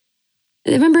like,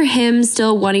 I remember him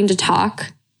still wanting to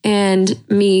talk and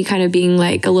me kind of being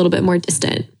like a little bit more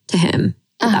distant to him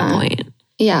at that point.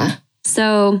 Yeah.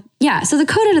 So the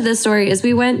coda to this story is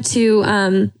we went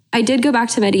to, I did go back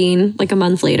to Medellin like a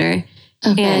month later,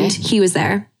 and he was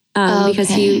there because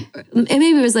it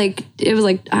was like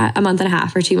a month and a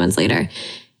half or 2 months later.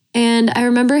 And I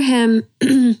remember him,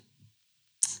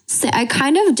 I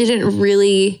kind of didn't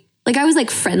really, like I was like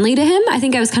friendly to him. I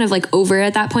think I was kind of like over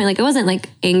at that point. Like I wasn't like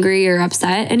angry or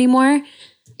upset anymore.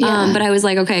 Yeah. But I was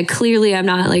like, okay, clearly I'm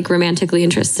not like romantically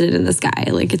interested in this guy.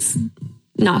 Like it's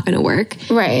not going to work.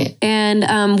 Right.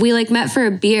 And we like met for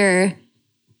a beer,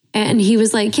 and he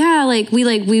was like, yeah, like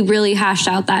we really hashed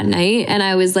out that night. And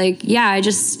I was like, yeah,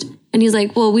 and he's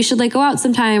like, well, we should like go out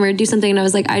sometime or do something. And I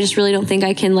was like, I just really don't think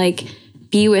I can like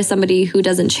be with somebody who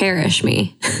doesn't cherish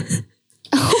me.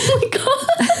 Oh my God.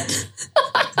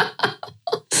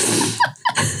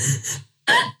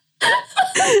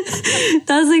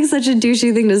 That's like such a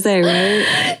douchey thing to say, right?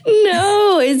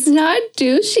 No, it's not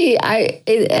douchey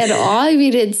at all. I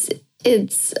mean,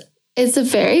 it's a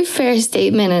very fair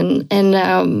statement, and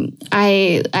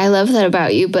I love that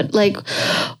about you. But like,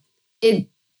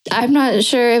 I'm not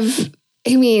sure if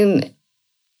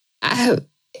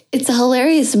it's a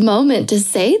hilarious moment to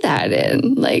say that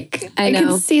in. Like, I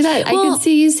can see that. Well, I can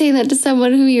see you saying that to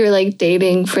someone who you're like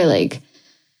dating for like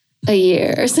a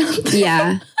year or something.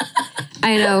 Yeah,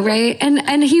 I know, right?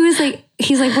 And he's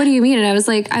like, what do you mean? And I was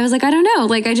like, I don't know.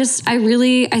 Like, I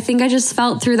think I just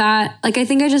felt through that. Like, I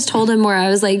think I just told him where I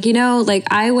was like, like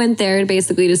I went there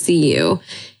basically to see you.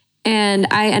 And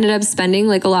I ended up spending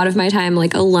like a lot of my time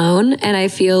like alone. And I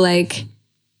feel like,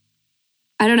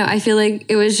 I don't know. I feel like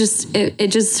it was just,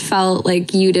 it just felt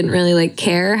like you didn't really like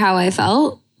care how I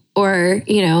felt, or,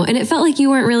 and it felt like you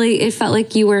weren't really,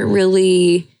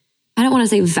 I don't want to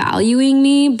say valuing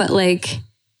me, but like,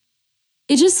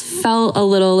 it just felt a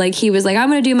little like he was like, I'm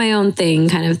going to do my own thing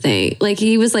kind of thing. Like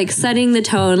he was like setting the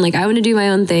tone, like I want to do my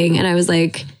own thing. And I was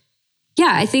like,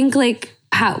 yeah, I think like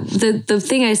how the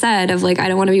thing I said of like, I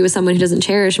don't want to be with someone who doesn't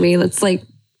cherish me. That's like,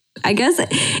 I guess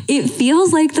it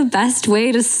feels like the best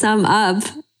way to sum up.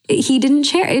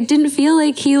 It didn't feel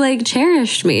like he like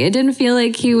cherished me. It didn't feel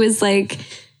like he was like,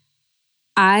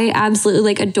 I absolutely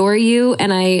like adore you,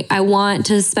 and I want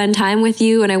to spend time with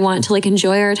you, and I want to like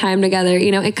enjoy our time together.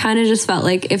 It kind of just felt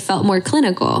like it felt more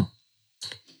clinical.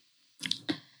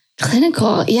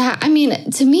 Clinical. Yeah. I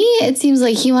mean, to me, it seems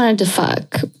like he wanted to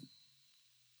fuck.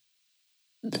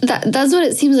 That's what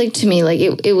it seems like to me. Like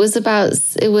it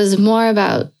was more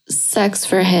about sex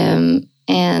for him.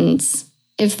 And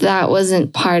if that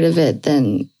wasn't part of it,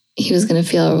 then he was going to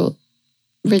feel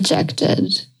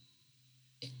rejected.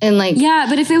 And like, yeah,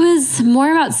 but if it was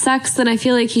more about sex, then I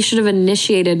feel like he should have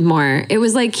initiated more. It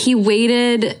was like he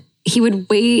would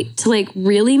wait to like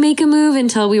really make a move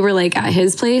until we were like at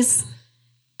his place.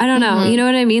 I don't know. You know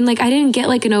what I mean? Like I didn't get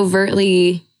like an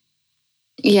overtly,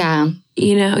 yeah.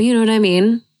 You know what I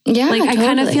mean? Yeah. Like totally. I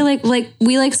kind of feel like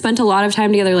we like spent a lot of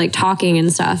time together, like talking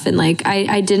and stuff. And like,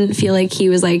 I didn't feel like he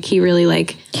was like, he really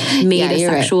like made a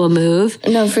sexual move.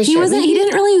 No, for sure. He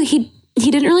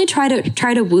didn't really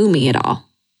try to woo me at all.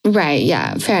 Right.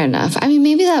 Yeah. Fair enough. I mean,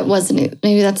 maybe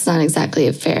that's not exactly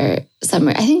a fair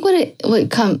summary. I think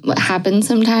what happens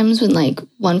sometimes when like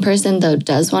one person though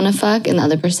does want to fuck and the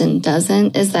other person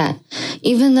doesn't is that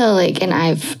even though like, and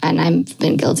I've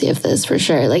been guilty of this for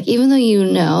sure. Like, even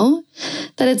though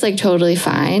that it's like totally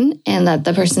fine and that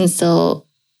the person still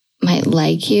might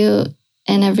like you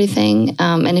and everything.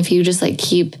 And if you just like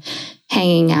keep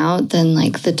hanging out, then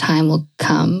like the time will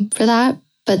come for that.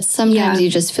 But sometimes you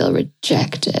just feel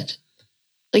rejected.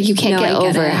 Like you can't get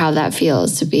over how that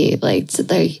feels to be like,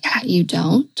 you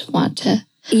don't want to.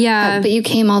 Yeah. But you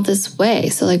came all this way.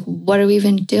 So like, what are we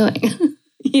even doing?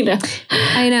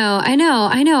 I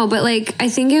know. But like, I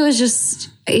think it was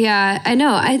just, yeah, I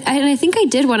know. I think I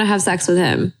did want to have sex with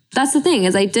him. That's the thing,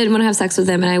 is I did want to have sex with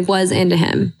him and I was into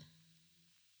him.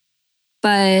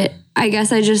 But I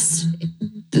guess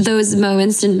those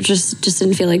moments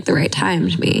didn't feel like the right time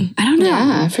to me. I don't know.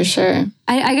 Yeah, for sure.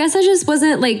 I guess I just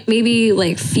wasn't like maybe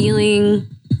like feeling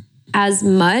as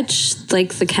much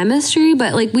like the chemistry,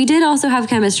 but like we did also have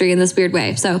chemistry in this weird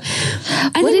way. So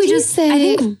I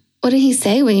think What did he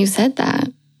say when you said that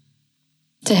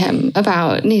to him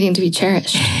about needing to be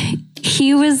cherished?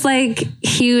 He was like,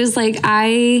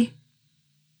 I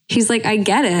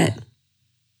get it.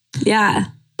 Yeah.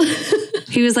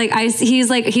 He's like, I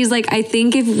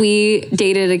think if we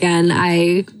dated again,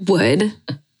 I would.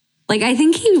 Like, I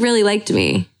think he really liked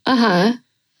me. Uh-huh.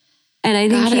 And I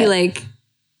think he like,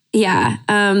 yeah.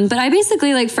 But I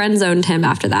basically like friend zoned him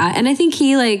after that. And I think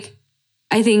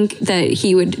I think that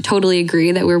he would totally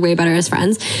agree that we're way better as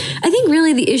friends. I think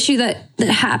really the issue that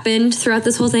happened throughout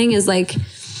this whole thing is like,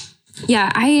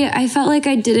 yeah, I felt like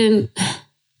I didn't.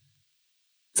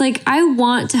 It's like, I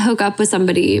want to hook up with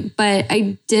somebody, but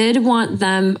I did want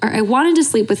them, or I wanted to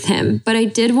sleep with him, but I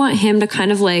did want him to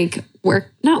kind of like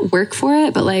not work for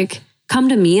it, but like come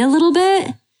to me a little bit.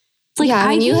 It's like, yeah, I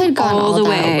mean, you had gone all the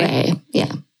way.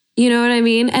 Yeah. You know what I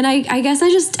mean? And I guess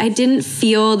I didn't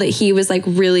feel that he was like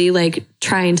really like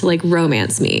trying to like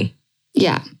romance me.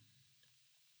 Yeah.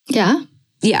 Yeah.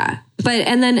 Yeah. But,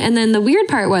 and then the weird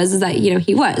part was that, you know,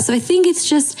 he was. So I think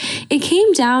it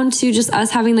came down to just us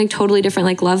having like totally different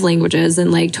like love languages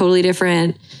and like totally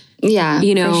different,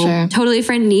 you know, sure. Totally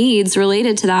different needs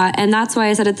related to that. And that's why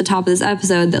I said at the top of this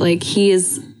episode that like, he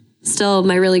is still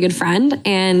my really good friend,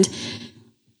 and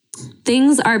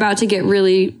things are about to get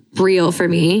really real for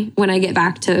me when I get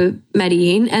back to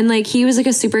Medellin. And like, he was like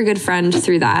a super good friend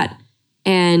through that.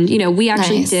 And, you know, we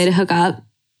actually did hook up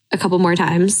a couple more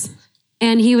times.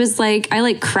 And he was like, I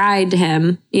like cried to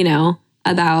him, you know,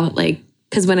 about like,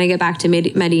 because when I get back to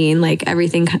Medellin, like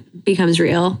everything becomes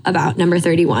real about number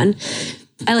 31.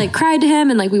 I like cried to him,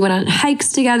 and like we went on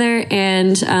hikes together,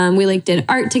 and we like did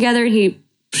art together. He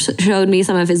showed me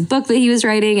some of his book that he was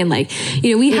writing, and like,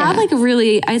 you know, we had like a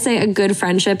really, I'd say, a good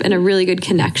friendship and a really good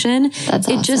connection. That's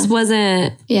awesome. It just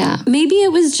wasn't, yeah. Maybe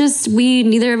it was just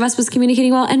neither of us was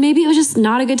communicating well, and maybe it was just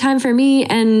not a good time for me,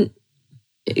 and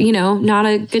you know, not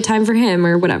a good time for him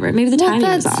or whatever. Maybe the timing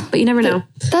was off, but you never know.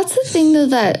 That's the thing though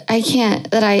that I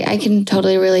can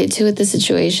totally relate to with the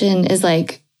situation is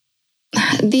like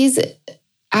I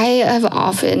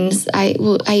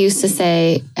used to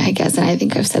say, I guess, and I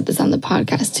think I've said this on the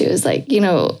podcast too, is like, you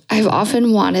know, I've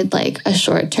often wanted like a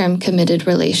short-term committed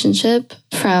relationship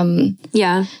from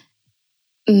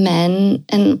men,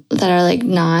 and that are like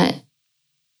not,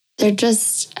 they're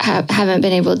just haven't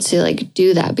been able to like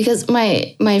do that, because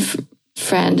my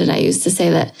friend and I used to say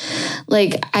that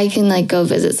like I can like go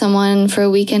visit someone for a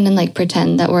weekend and like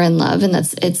pretend that we're in love, and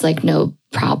it's like no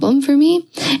problem for me.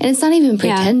 And it's not even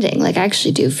pretending. Like I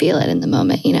actually do feel it in the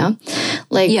moment, you know?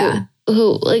 Like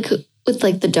who with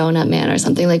like the Donut Man or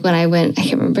something, like when I went, I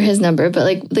can't remember his number, but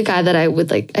like the guy that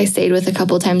I stayed with a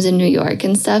couple of times in New York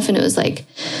and stuff, and it was like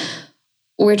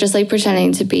we're just like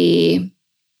pretending to be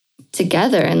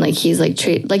together, and like he's like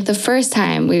like the first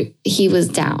time he was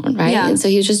down, right? And so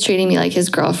he was just treating me like his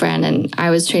girlfriend, and I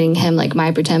was treating him like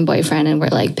my pretend boyfriend, and we're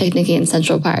like picnicking in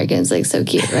Central Park, and it's like so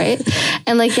cute, right?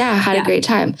 And like had a great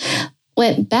time.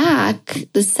 Went back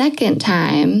the second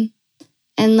time,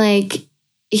 and like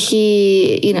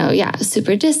he, you know,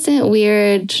 super distant,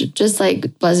 weird, just like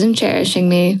wasn't cherishing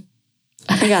me,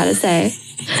 I gotta say.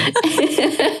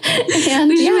 And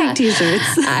we should make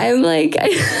t-shirts. I'm like,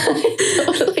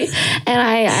 totally. And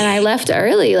I left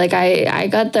early. Like I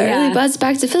got the early bus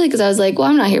back to Philly because I was like, well,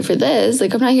 I'm not here for this.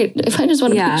 Like I'm not here. If I just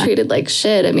want to be treated like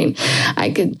shit, I mean,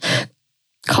 I could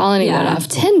call anyone off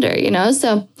Tinder, you know?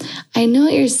 So I know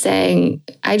what you're saying.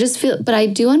 I just feel, but I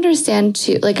do understand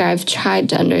too. Like I've tried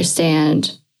to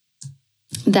understand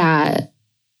that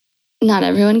not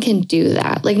everyone can do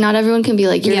that. Like not everyone can be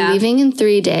like, you're leaving in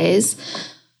 3 days,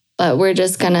 but we're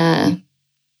just gonna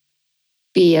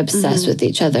be obsessed with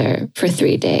each other for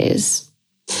 3 days.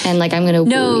 And like, I'm gonna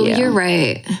woo you. You're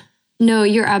right. No,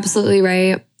 you're absolutely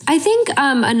right. I think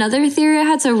another theory I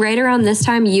had, so right around this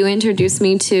time, you introduced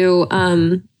me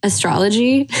to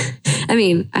astrology. I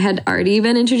mean, I had already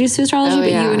been introduced to astrology,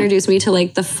 but you introduced me to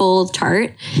like the full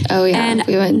chart. Oh yeah.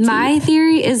 And my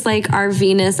theory is like our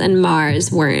Venus and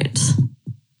Mars weren't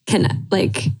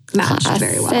matched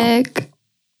very well.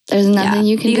 There's nothing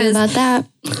you can do about that.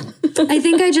 I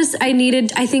think I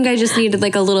just needed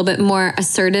like a little bit more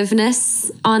assertiveness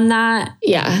on that.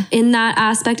 Yeah. In that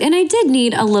aspect. And I did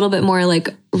need a little bit more like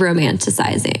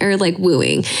romanticizing or like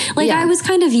wooing. Like I was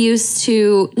kind of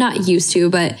not used to,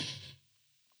 but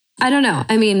I don't know.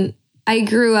 I mean, I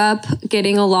grew up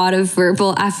getting a lot of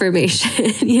verbal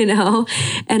affirmation, you know,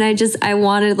 and I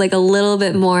wanted like a little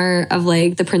bit more of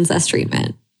like the princess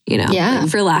treatment, you know, like,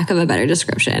 for lack of a better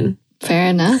description. Fair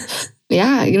enough.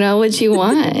 Yeah, you know what you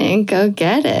want and go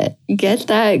get it. Get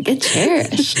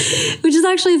cherished. Which is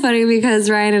actually funny because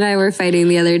Ryan and I were fighting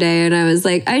the other day and I was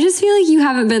like, I just feel like you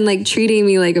haven't been like treating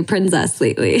me like a princess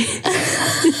lately.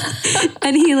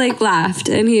 And he like laughed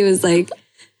and he's like,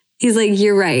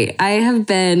 you're right. I have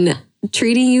been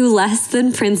treating you less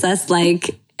than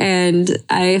princess-like and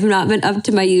I have not been up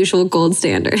to my usual gold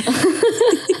standard.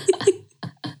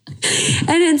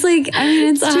 And it's like, I mean,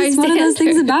 it's just one of those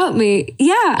things about me.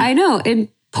 Yeah, I know. And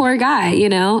poor guy, you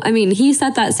know? I mean, he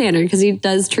set that standard because he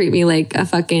does treat me like a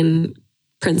fucking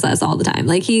princess all the time.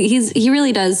 Like he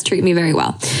really does treat me very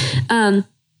well.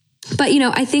 But, you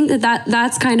know, I think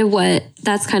that's kind of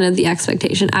the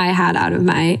expectation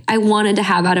I wanted to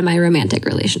have out of my romantic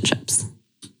relationships.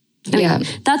 I mean,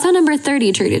 that's how number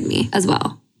 30 treated me as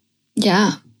well.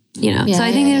 Yeah. You know, so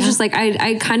I think it was just like,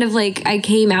 I kind of like, I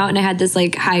came out and I had this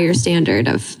like higher standard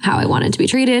of how I wanted to be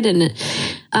treated.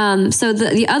 And so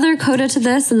the other coda to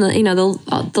this and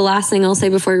the last thing I'll say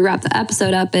before we wrap the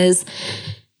episode up is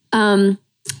a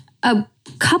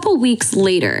couple weeks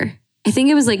later, I think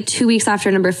it was like 2 weeks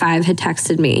after number 5 had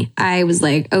texted me, I was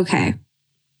like, okay,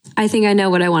 I think I know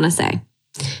what I want to say.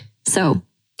 So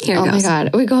here it goes. Oh my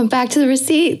God, we're going back to the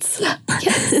receipts.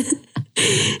 Yes.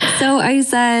 So I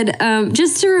said,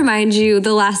 just to remind you,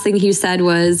 the last thing he said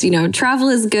was, you know, travel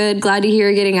is good. Glad to hear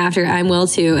you're getting after it. I'm well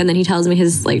too. And then he tells me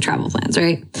his like travel plans,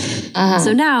 right?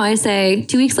 So now I say,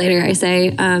 2 weeks later, I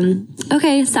say,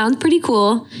 okay, sounds pretty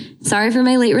cool. Sorry for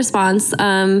my late response.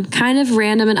 Kind of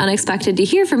random and unexpected to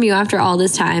hear from you after all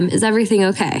this time. Is everything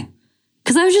okay?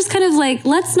 Because I was just kind of like,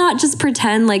 let's not just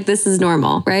pretend like this is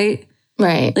normal, right?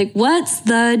 Right. Like, what's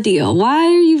the deal? Why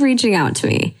are you reaching out to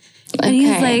me? And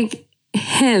he's like,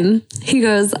 he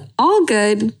goes, all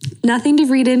good, nothing to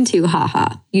read into,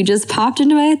 haha. You just popped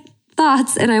into my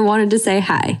thoughts and I wanted to say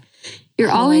hi.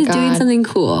 You're always doing something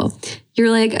cool. You're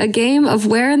like a game of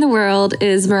where in the world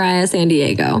is Mariah San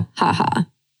Diego, haha.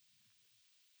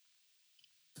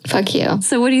 Fuck you.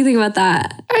 So what do you think about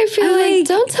that? I feel like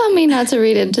don't tell me not to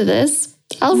read into this.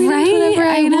 I'll read into whatever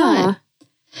I want.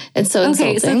 It's so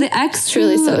insulting. Okay, so the ex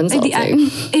truly so insulting.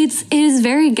 It is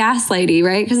very gaslighty,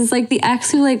 right? Because it's like the ex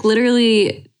who like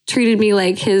literally treated me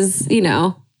like his, you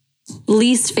know,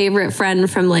 least favorite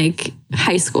friend from like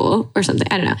high school or something.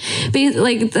 I don't know. But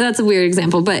like that's a weird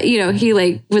example. But you know, he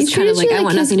like was kind of like, I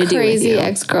want nothing to do with you. Crazy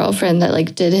ex-girlfriend that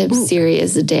like did him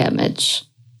serious damage.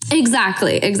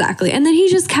 Exactly. And then he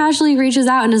just casually reaches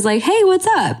out and is like, "Hey, what's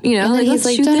up?" You know, like let's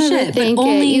shoot the shit. But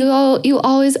only you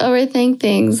always overthink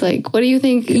things. Like, what do you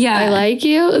think? Yeah, I like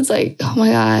you. It's like, oh my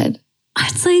God.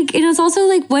 It's like, and it's also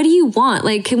like, what do you want?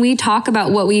 Like, can we talk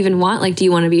about what we even want? Like, do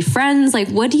you want to be friends? Like,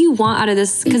 what do you want out of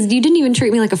this? Because you didn't even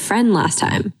treat me like a friend last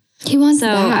time. He wants. So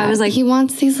that. I was like, he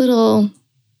wants these little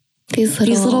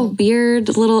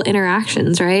weird little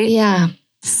interactions, right? Yeah.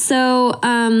 So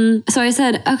I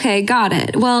said, okay, got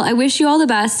it. Well, I wish you all the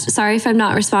best. Sorry if I'm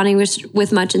not responding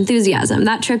with much enthusiasm.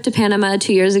 That trip to Panama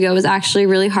 2 years ago was actually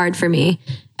really hard for me.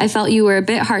 I felt you were a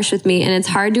bit harsh with me and it's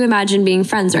hard to imagine being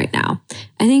friends right now.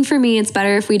 I think for me, it's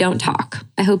better if we don't talk.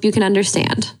 I hope you can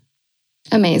understand.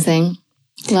 Amazing.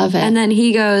 Love it. And then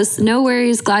he goes, no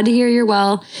worries. Glad to hear you're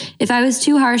well. If I was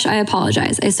too harsh, I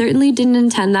apologize. I certainly didn't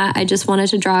intend that. I just wanted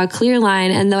to draw a clear line.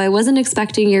 And though I wasn't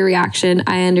expecting your reaction,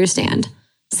 I understand.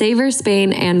 Savor,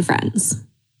 Spain, and friends.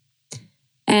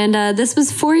 And this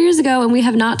was 4 years ago, and we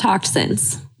have not talked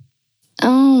since.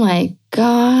 Oh my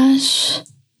gosh!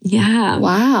 Yeah.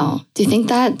 Wow. Do you think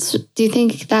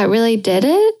that really did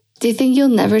it? Do you think you'll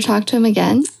never talk to him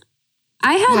again?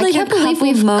 I had like a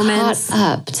couple moments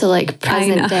caught up to like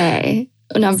present day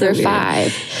number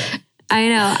 5. I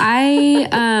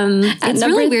know. It's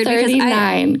really weird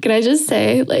 39. Can I just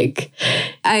say, like,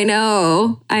 I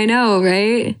know,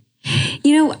 right?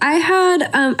 You know,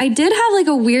 I did have like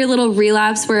a weird little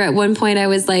relapse where at one point I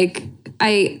was like,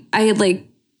 I had like,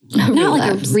 not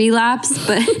like a relapse,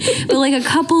 but like a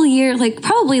couple years, like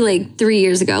probably like 3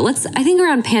 years ago, I think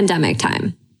around pandemic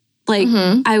time. Like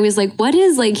I was like, what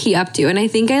is like he up to? And I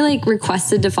think I like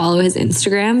requested to follow his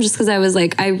Instagram just because I was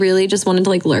like, I really just wanted to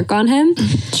like lurk on him.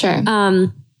 Sure.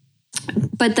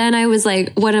 But then I was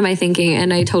like, what am I thinking?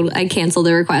 And I canceled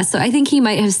the request. So I think he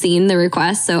might have seen the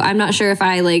request. So I'm not sure if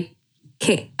I like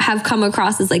have come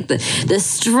across as like the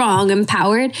strong,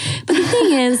 empowered. But the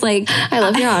thing is, like, I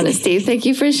love your honesty. Thank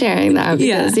you for sharing that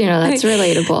because you know that's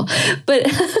relatable. But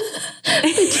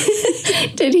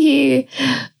did he?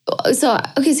 So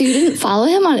you didn't follow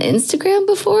him on Instagram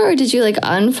before, or did you like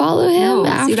unfollow him?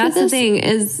 No, see, that's the thing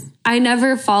is, I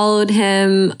never followed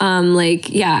him.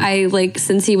 I like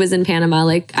since he was in Panama,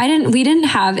 like we didn't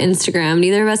have Instagram.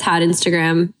 Neither of us had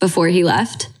Instagram before he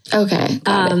left. Okay.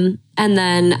 Got it. And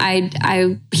then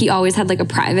he always had like a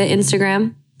private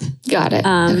Instagram. Got it.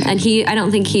 Okay. And I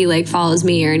don't think he like follows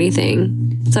me or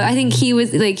anything. So I think he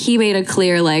was like, he made it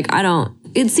clear, like,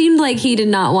 it seemed like he did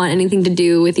not want anything to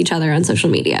do with each other on social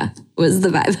media was the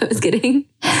vibe I was getting.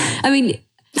 I mean,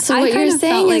 so what you're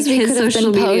saying is we could have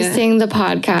been posting the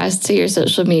podcast to your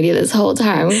social media this whole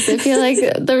time. I feel like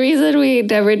the reason we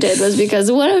never did was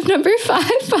because what if number 5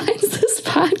 finds this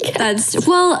podcast?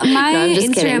 My I'm just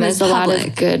Instagram kidding. There's is a public. lot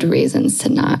of good reasons to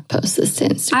not post this to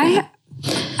Instagram.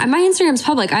 My Instagram's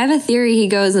public. I have a theory he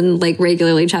goes and like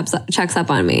regularly checks up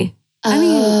on me. I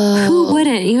mean, who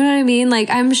wouldn't? You know what I mean?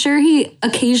 Like, I'm sure he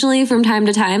occasionally from time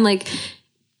to time, like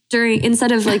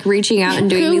instead of like reaching out and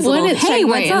doing these little, hey,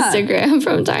 what's up? Instagram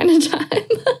from time to time.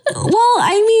 Well,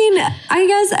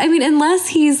 I mean, unless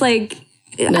he's like,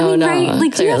 no, right?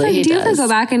 Like, do you ever does. go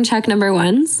back and check number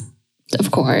ones?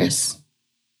 Of course.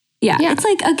 Yeah, it's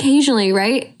like occasionally,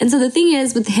 right? And so the thing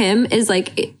is with him is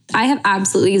like, I have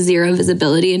absolutely zero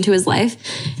visibility into his life,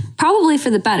 probably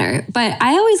for the better. But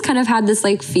I always kind of had this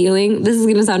like feeling, this is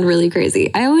going to sound really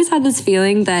crazy. I always had this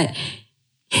feeling that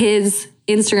his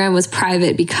Instagram was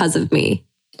private because of me.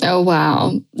 Oh,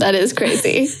 wow. That is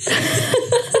crazy.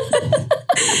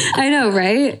 I know,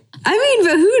 right? I mean,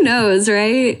 but who knows,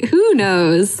 right? Who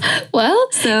knows?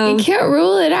 Well, so you can't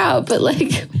rule it out, but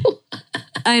like...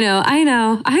 I know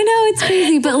it's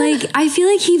crazy, but like, I feel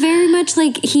like he very much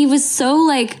like, he was so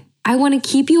like, I want to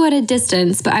keep you at a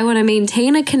distance, but I want to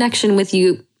maintain a connection with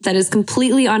you that is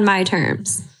completely on my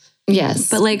terms.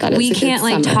 Yes. But like, we can't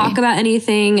like talk about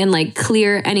anything and like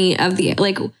clear any of the,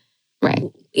 like,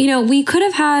 right. You know, we could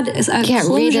have had a can't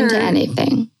closure. Read into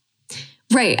anything.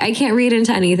 Right. I can't read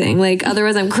into anything. Like,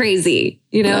 otherwise I'm crazy,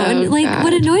 you know? Oh, and like, God.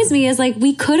 What annoys me is like,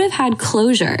 we could have had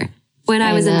closure. When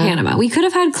I was in Panama, we could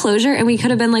have had closure and we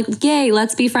could have been like, yay,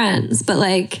 let's be friends. But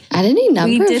like, at any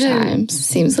number of times,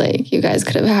 seems like you guys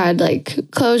could have had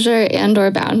like closure and or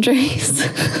boundaries.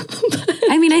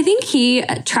 I mean, I think he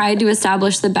tried to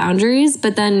establish the boundaries,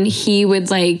 but then he would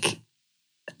like,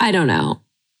 I don't know.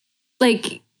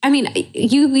 Like, I mean,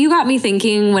 you got me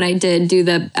thinking when I did do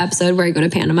the episode where I go to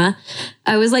Panama.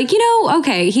 I was like,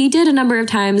 okay, he did a number of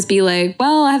times be like,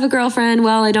 well, I have a girlfriend.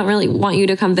 Well, I don't really want you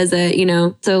to come visit,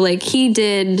 So like he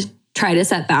did try to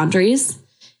set boundaries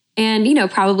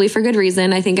and, probably for good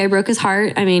reason. I think I broke his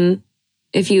heart. I mean,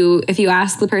 if you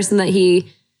ask the person that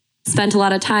he spent a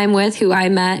lot of time with, who I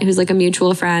met, who's like a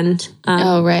mutual friend,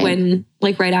 right. When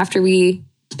like right after we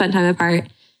spent time apart,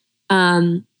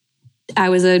 I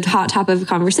was a hot topic of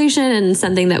conversation and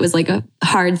something that was like a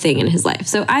hard thing in his life.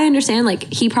 So I understand like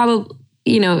he probably,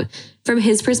 from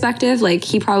his perspective, like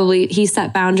he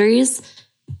set boundaries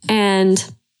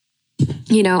and,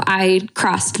 I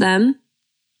crossed them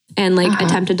and like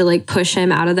attempted to like push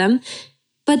him out of them.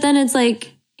 But then it's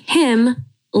like him,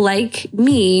 like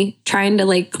me trying to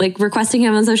like requesting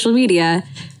him on social media,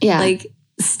 like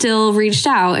still reached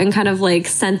out and kind of like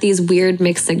sent these weird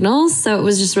mixed signals. So it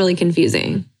was just really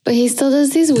confusing. But he still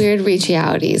does these weird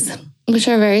reachiouties, which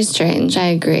are very strange. I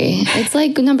agree. It's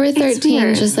like number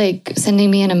 13, just like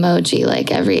sending me an emoji like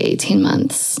every 18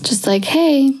 months. Just like,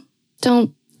 hey,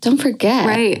 don't forget.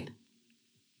 Right.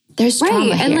 There's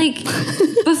drama here. And like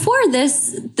before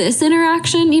this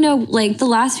interaction, like the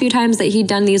last few times that he'd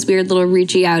done these weird little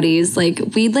reachouties, like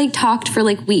we'd like talked for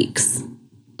like weeks.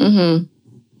 Mm-hmm.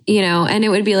 And it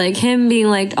would be like him being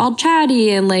like all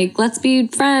chatty and like, let's be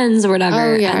friends or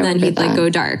whatever. And then he'd like go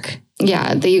dark.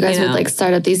 Yeah. That you guys would like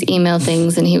start up these email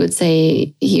things and he would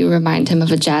say he remind him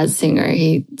of a jazz singer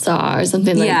he saw or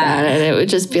something like that. And it would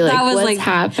just be like, what's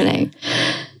happening?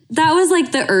 That was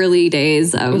like the early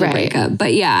days of the breakup.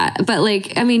 But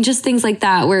like, I mean, just things like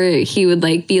that where he would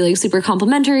like be like super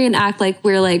complimentary and act like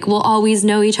we're like, we'll always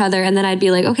know each other. And then I'd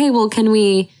be like, okay, well, can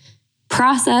we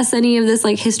process any of this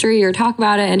like history or talk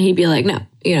about it? And he'd be like,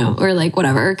 no, or like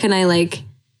whatever. Can I like,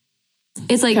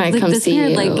 it's like, this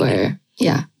weird like,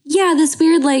 this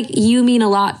weird like, you mean a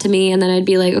lot to me. And then I'd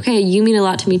be like, okay, you mean a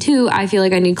lot to me too. I feel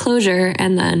like I need closure.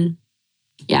 And then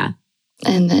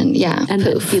and then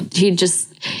he'd just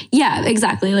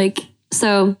exactly. Like,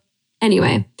 so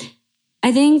anyway,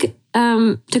 I think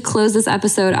to close this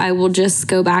episode, I will just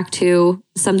go back to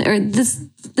something, or this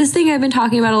thing I've been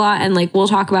talking about a lot, and like we'll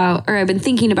talk about, or I've been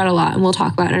thinking about a lot, and we'll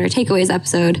talk about in our takeaways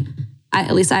episode.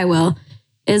 At least I will.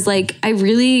 Is like I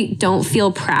really don't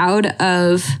feel proud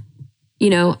of,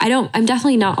 I'm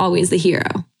definitely not always the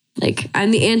hero. Like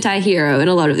I'm the anti-hero in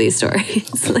a lot of these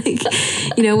stories. Like,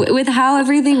 with how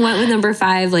everything went with number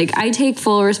 5, like I take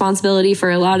full responsibility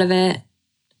for a lot of it.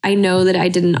 I know that I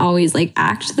didn't always like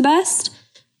act the best.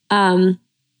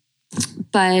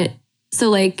 But So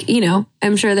like, you know,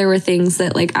 I'm sure there were things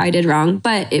that like I did wrong,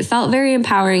 but it felt very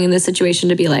empowering in this situation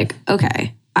to be like,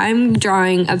 okay, I'm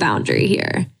drawing a boundary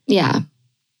here. Yeah.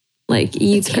 Like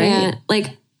you can't,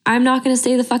 like, I'm not going to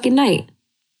stay the fucking night.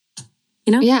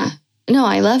 You know? Yeah. No,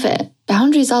 I love it.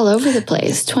 Boundaries all over the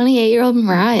place. 28-year-old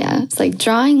Mariah. It's like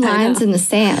drawing lines in the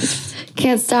sand.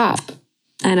 Can't stop.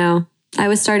 I know. I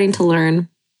was starting to learn.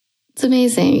 It's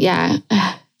amazing. Yeah.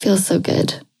 Feels so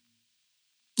good.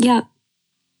 Yeah.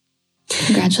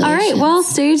 Congratulations. All right. Well,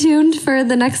 stay tuned for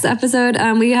the next episode.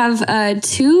 We have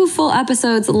 2 full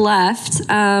episodes left.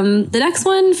 The next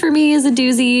one for me is a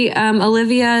doozy.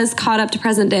 Olivia is caught up to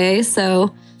present day.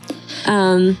 So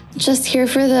just here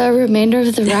for the remainder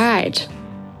of the ride.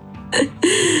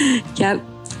 Yep.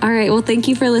 All right. Well, thank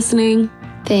you for listening.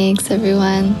 Thanks,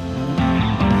 everyone.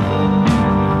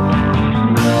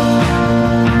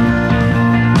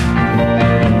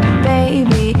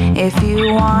 Baby, if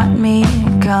you want me,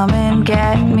 come and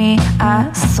get me. I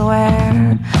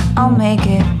swear I'll make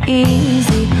it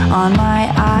easy. On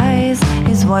my eyes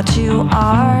is what you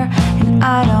are, and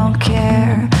I don't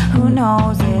care who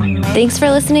knows it. Thanks for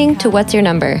listening to What's Your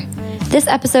Number? This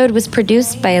episode was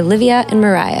produced by Olivia and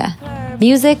Mariah.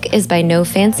 Music is by No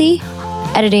Fancy.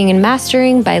 Editing and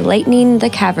mastering by Lightning the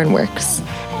Cavern Works.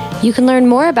 You can learn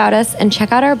more about us and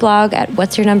check out our blog at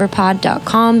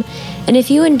whatsyournumberpod.com. And if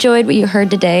you enjoyed what you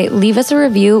heard today, leave us a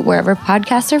review wherever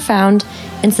podcasts are found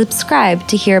and subscribe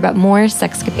to hear about more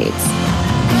sexcapades.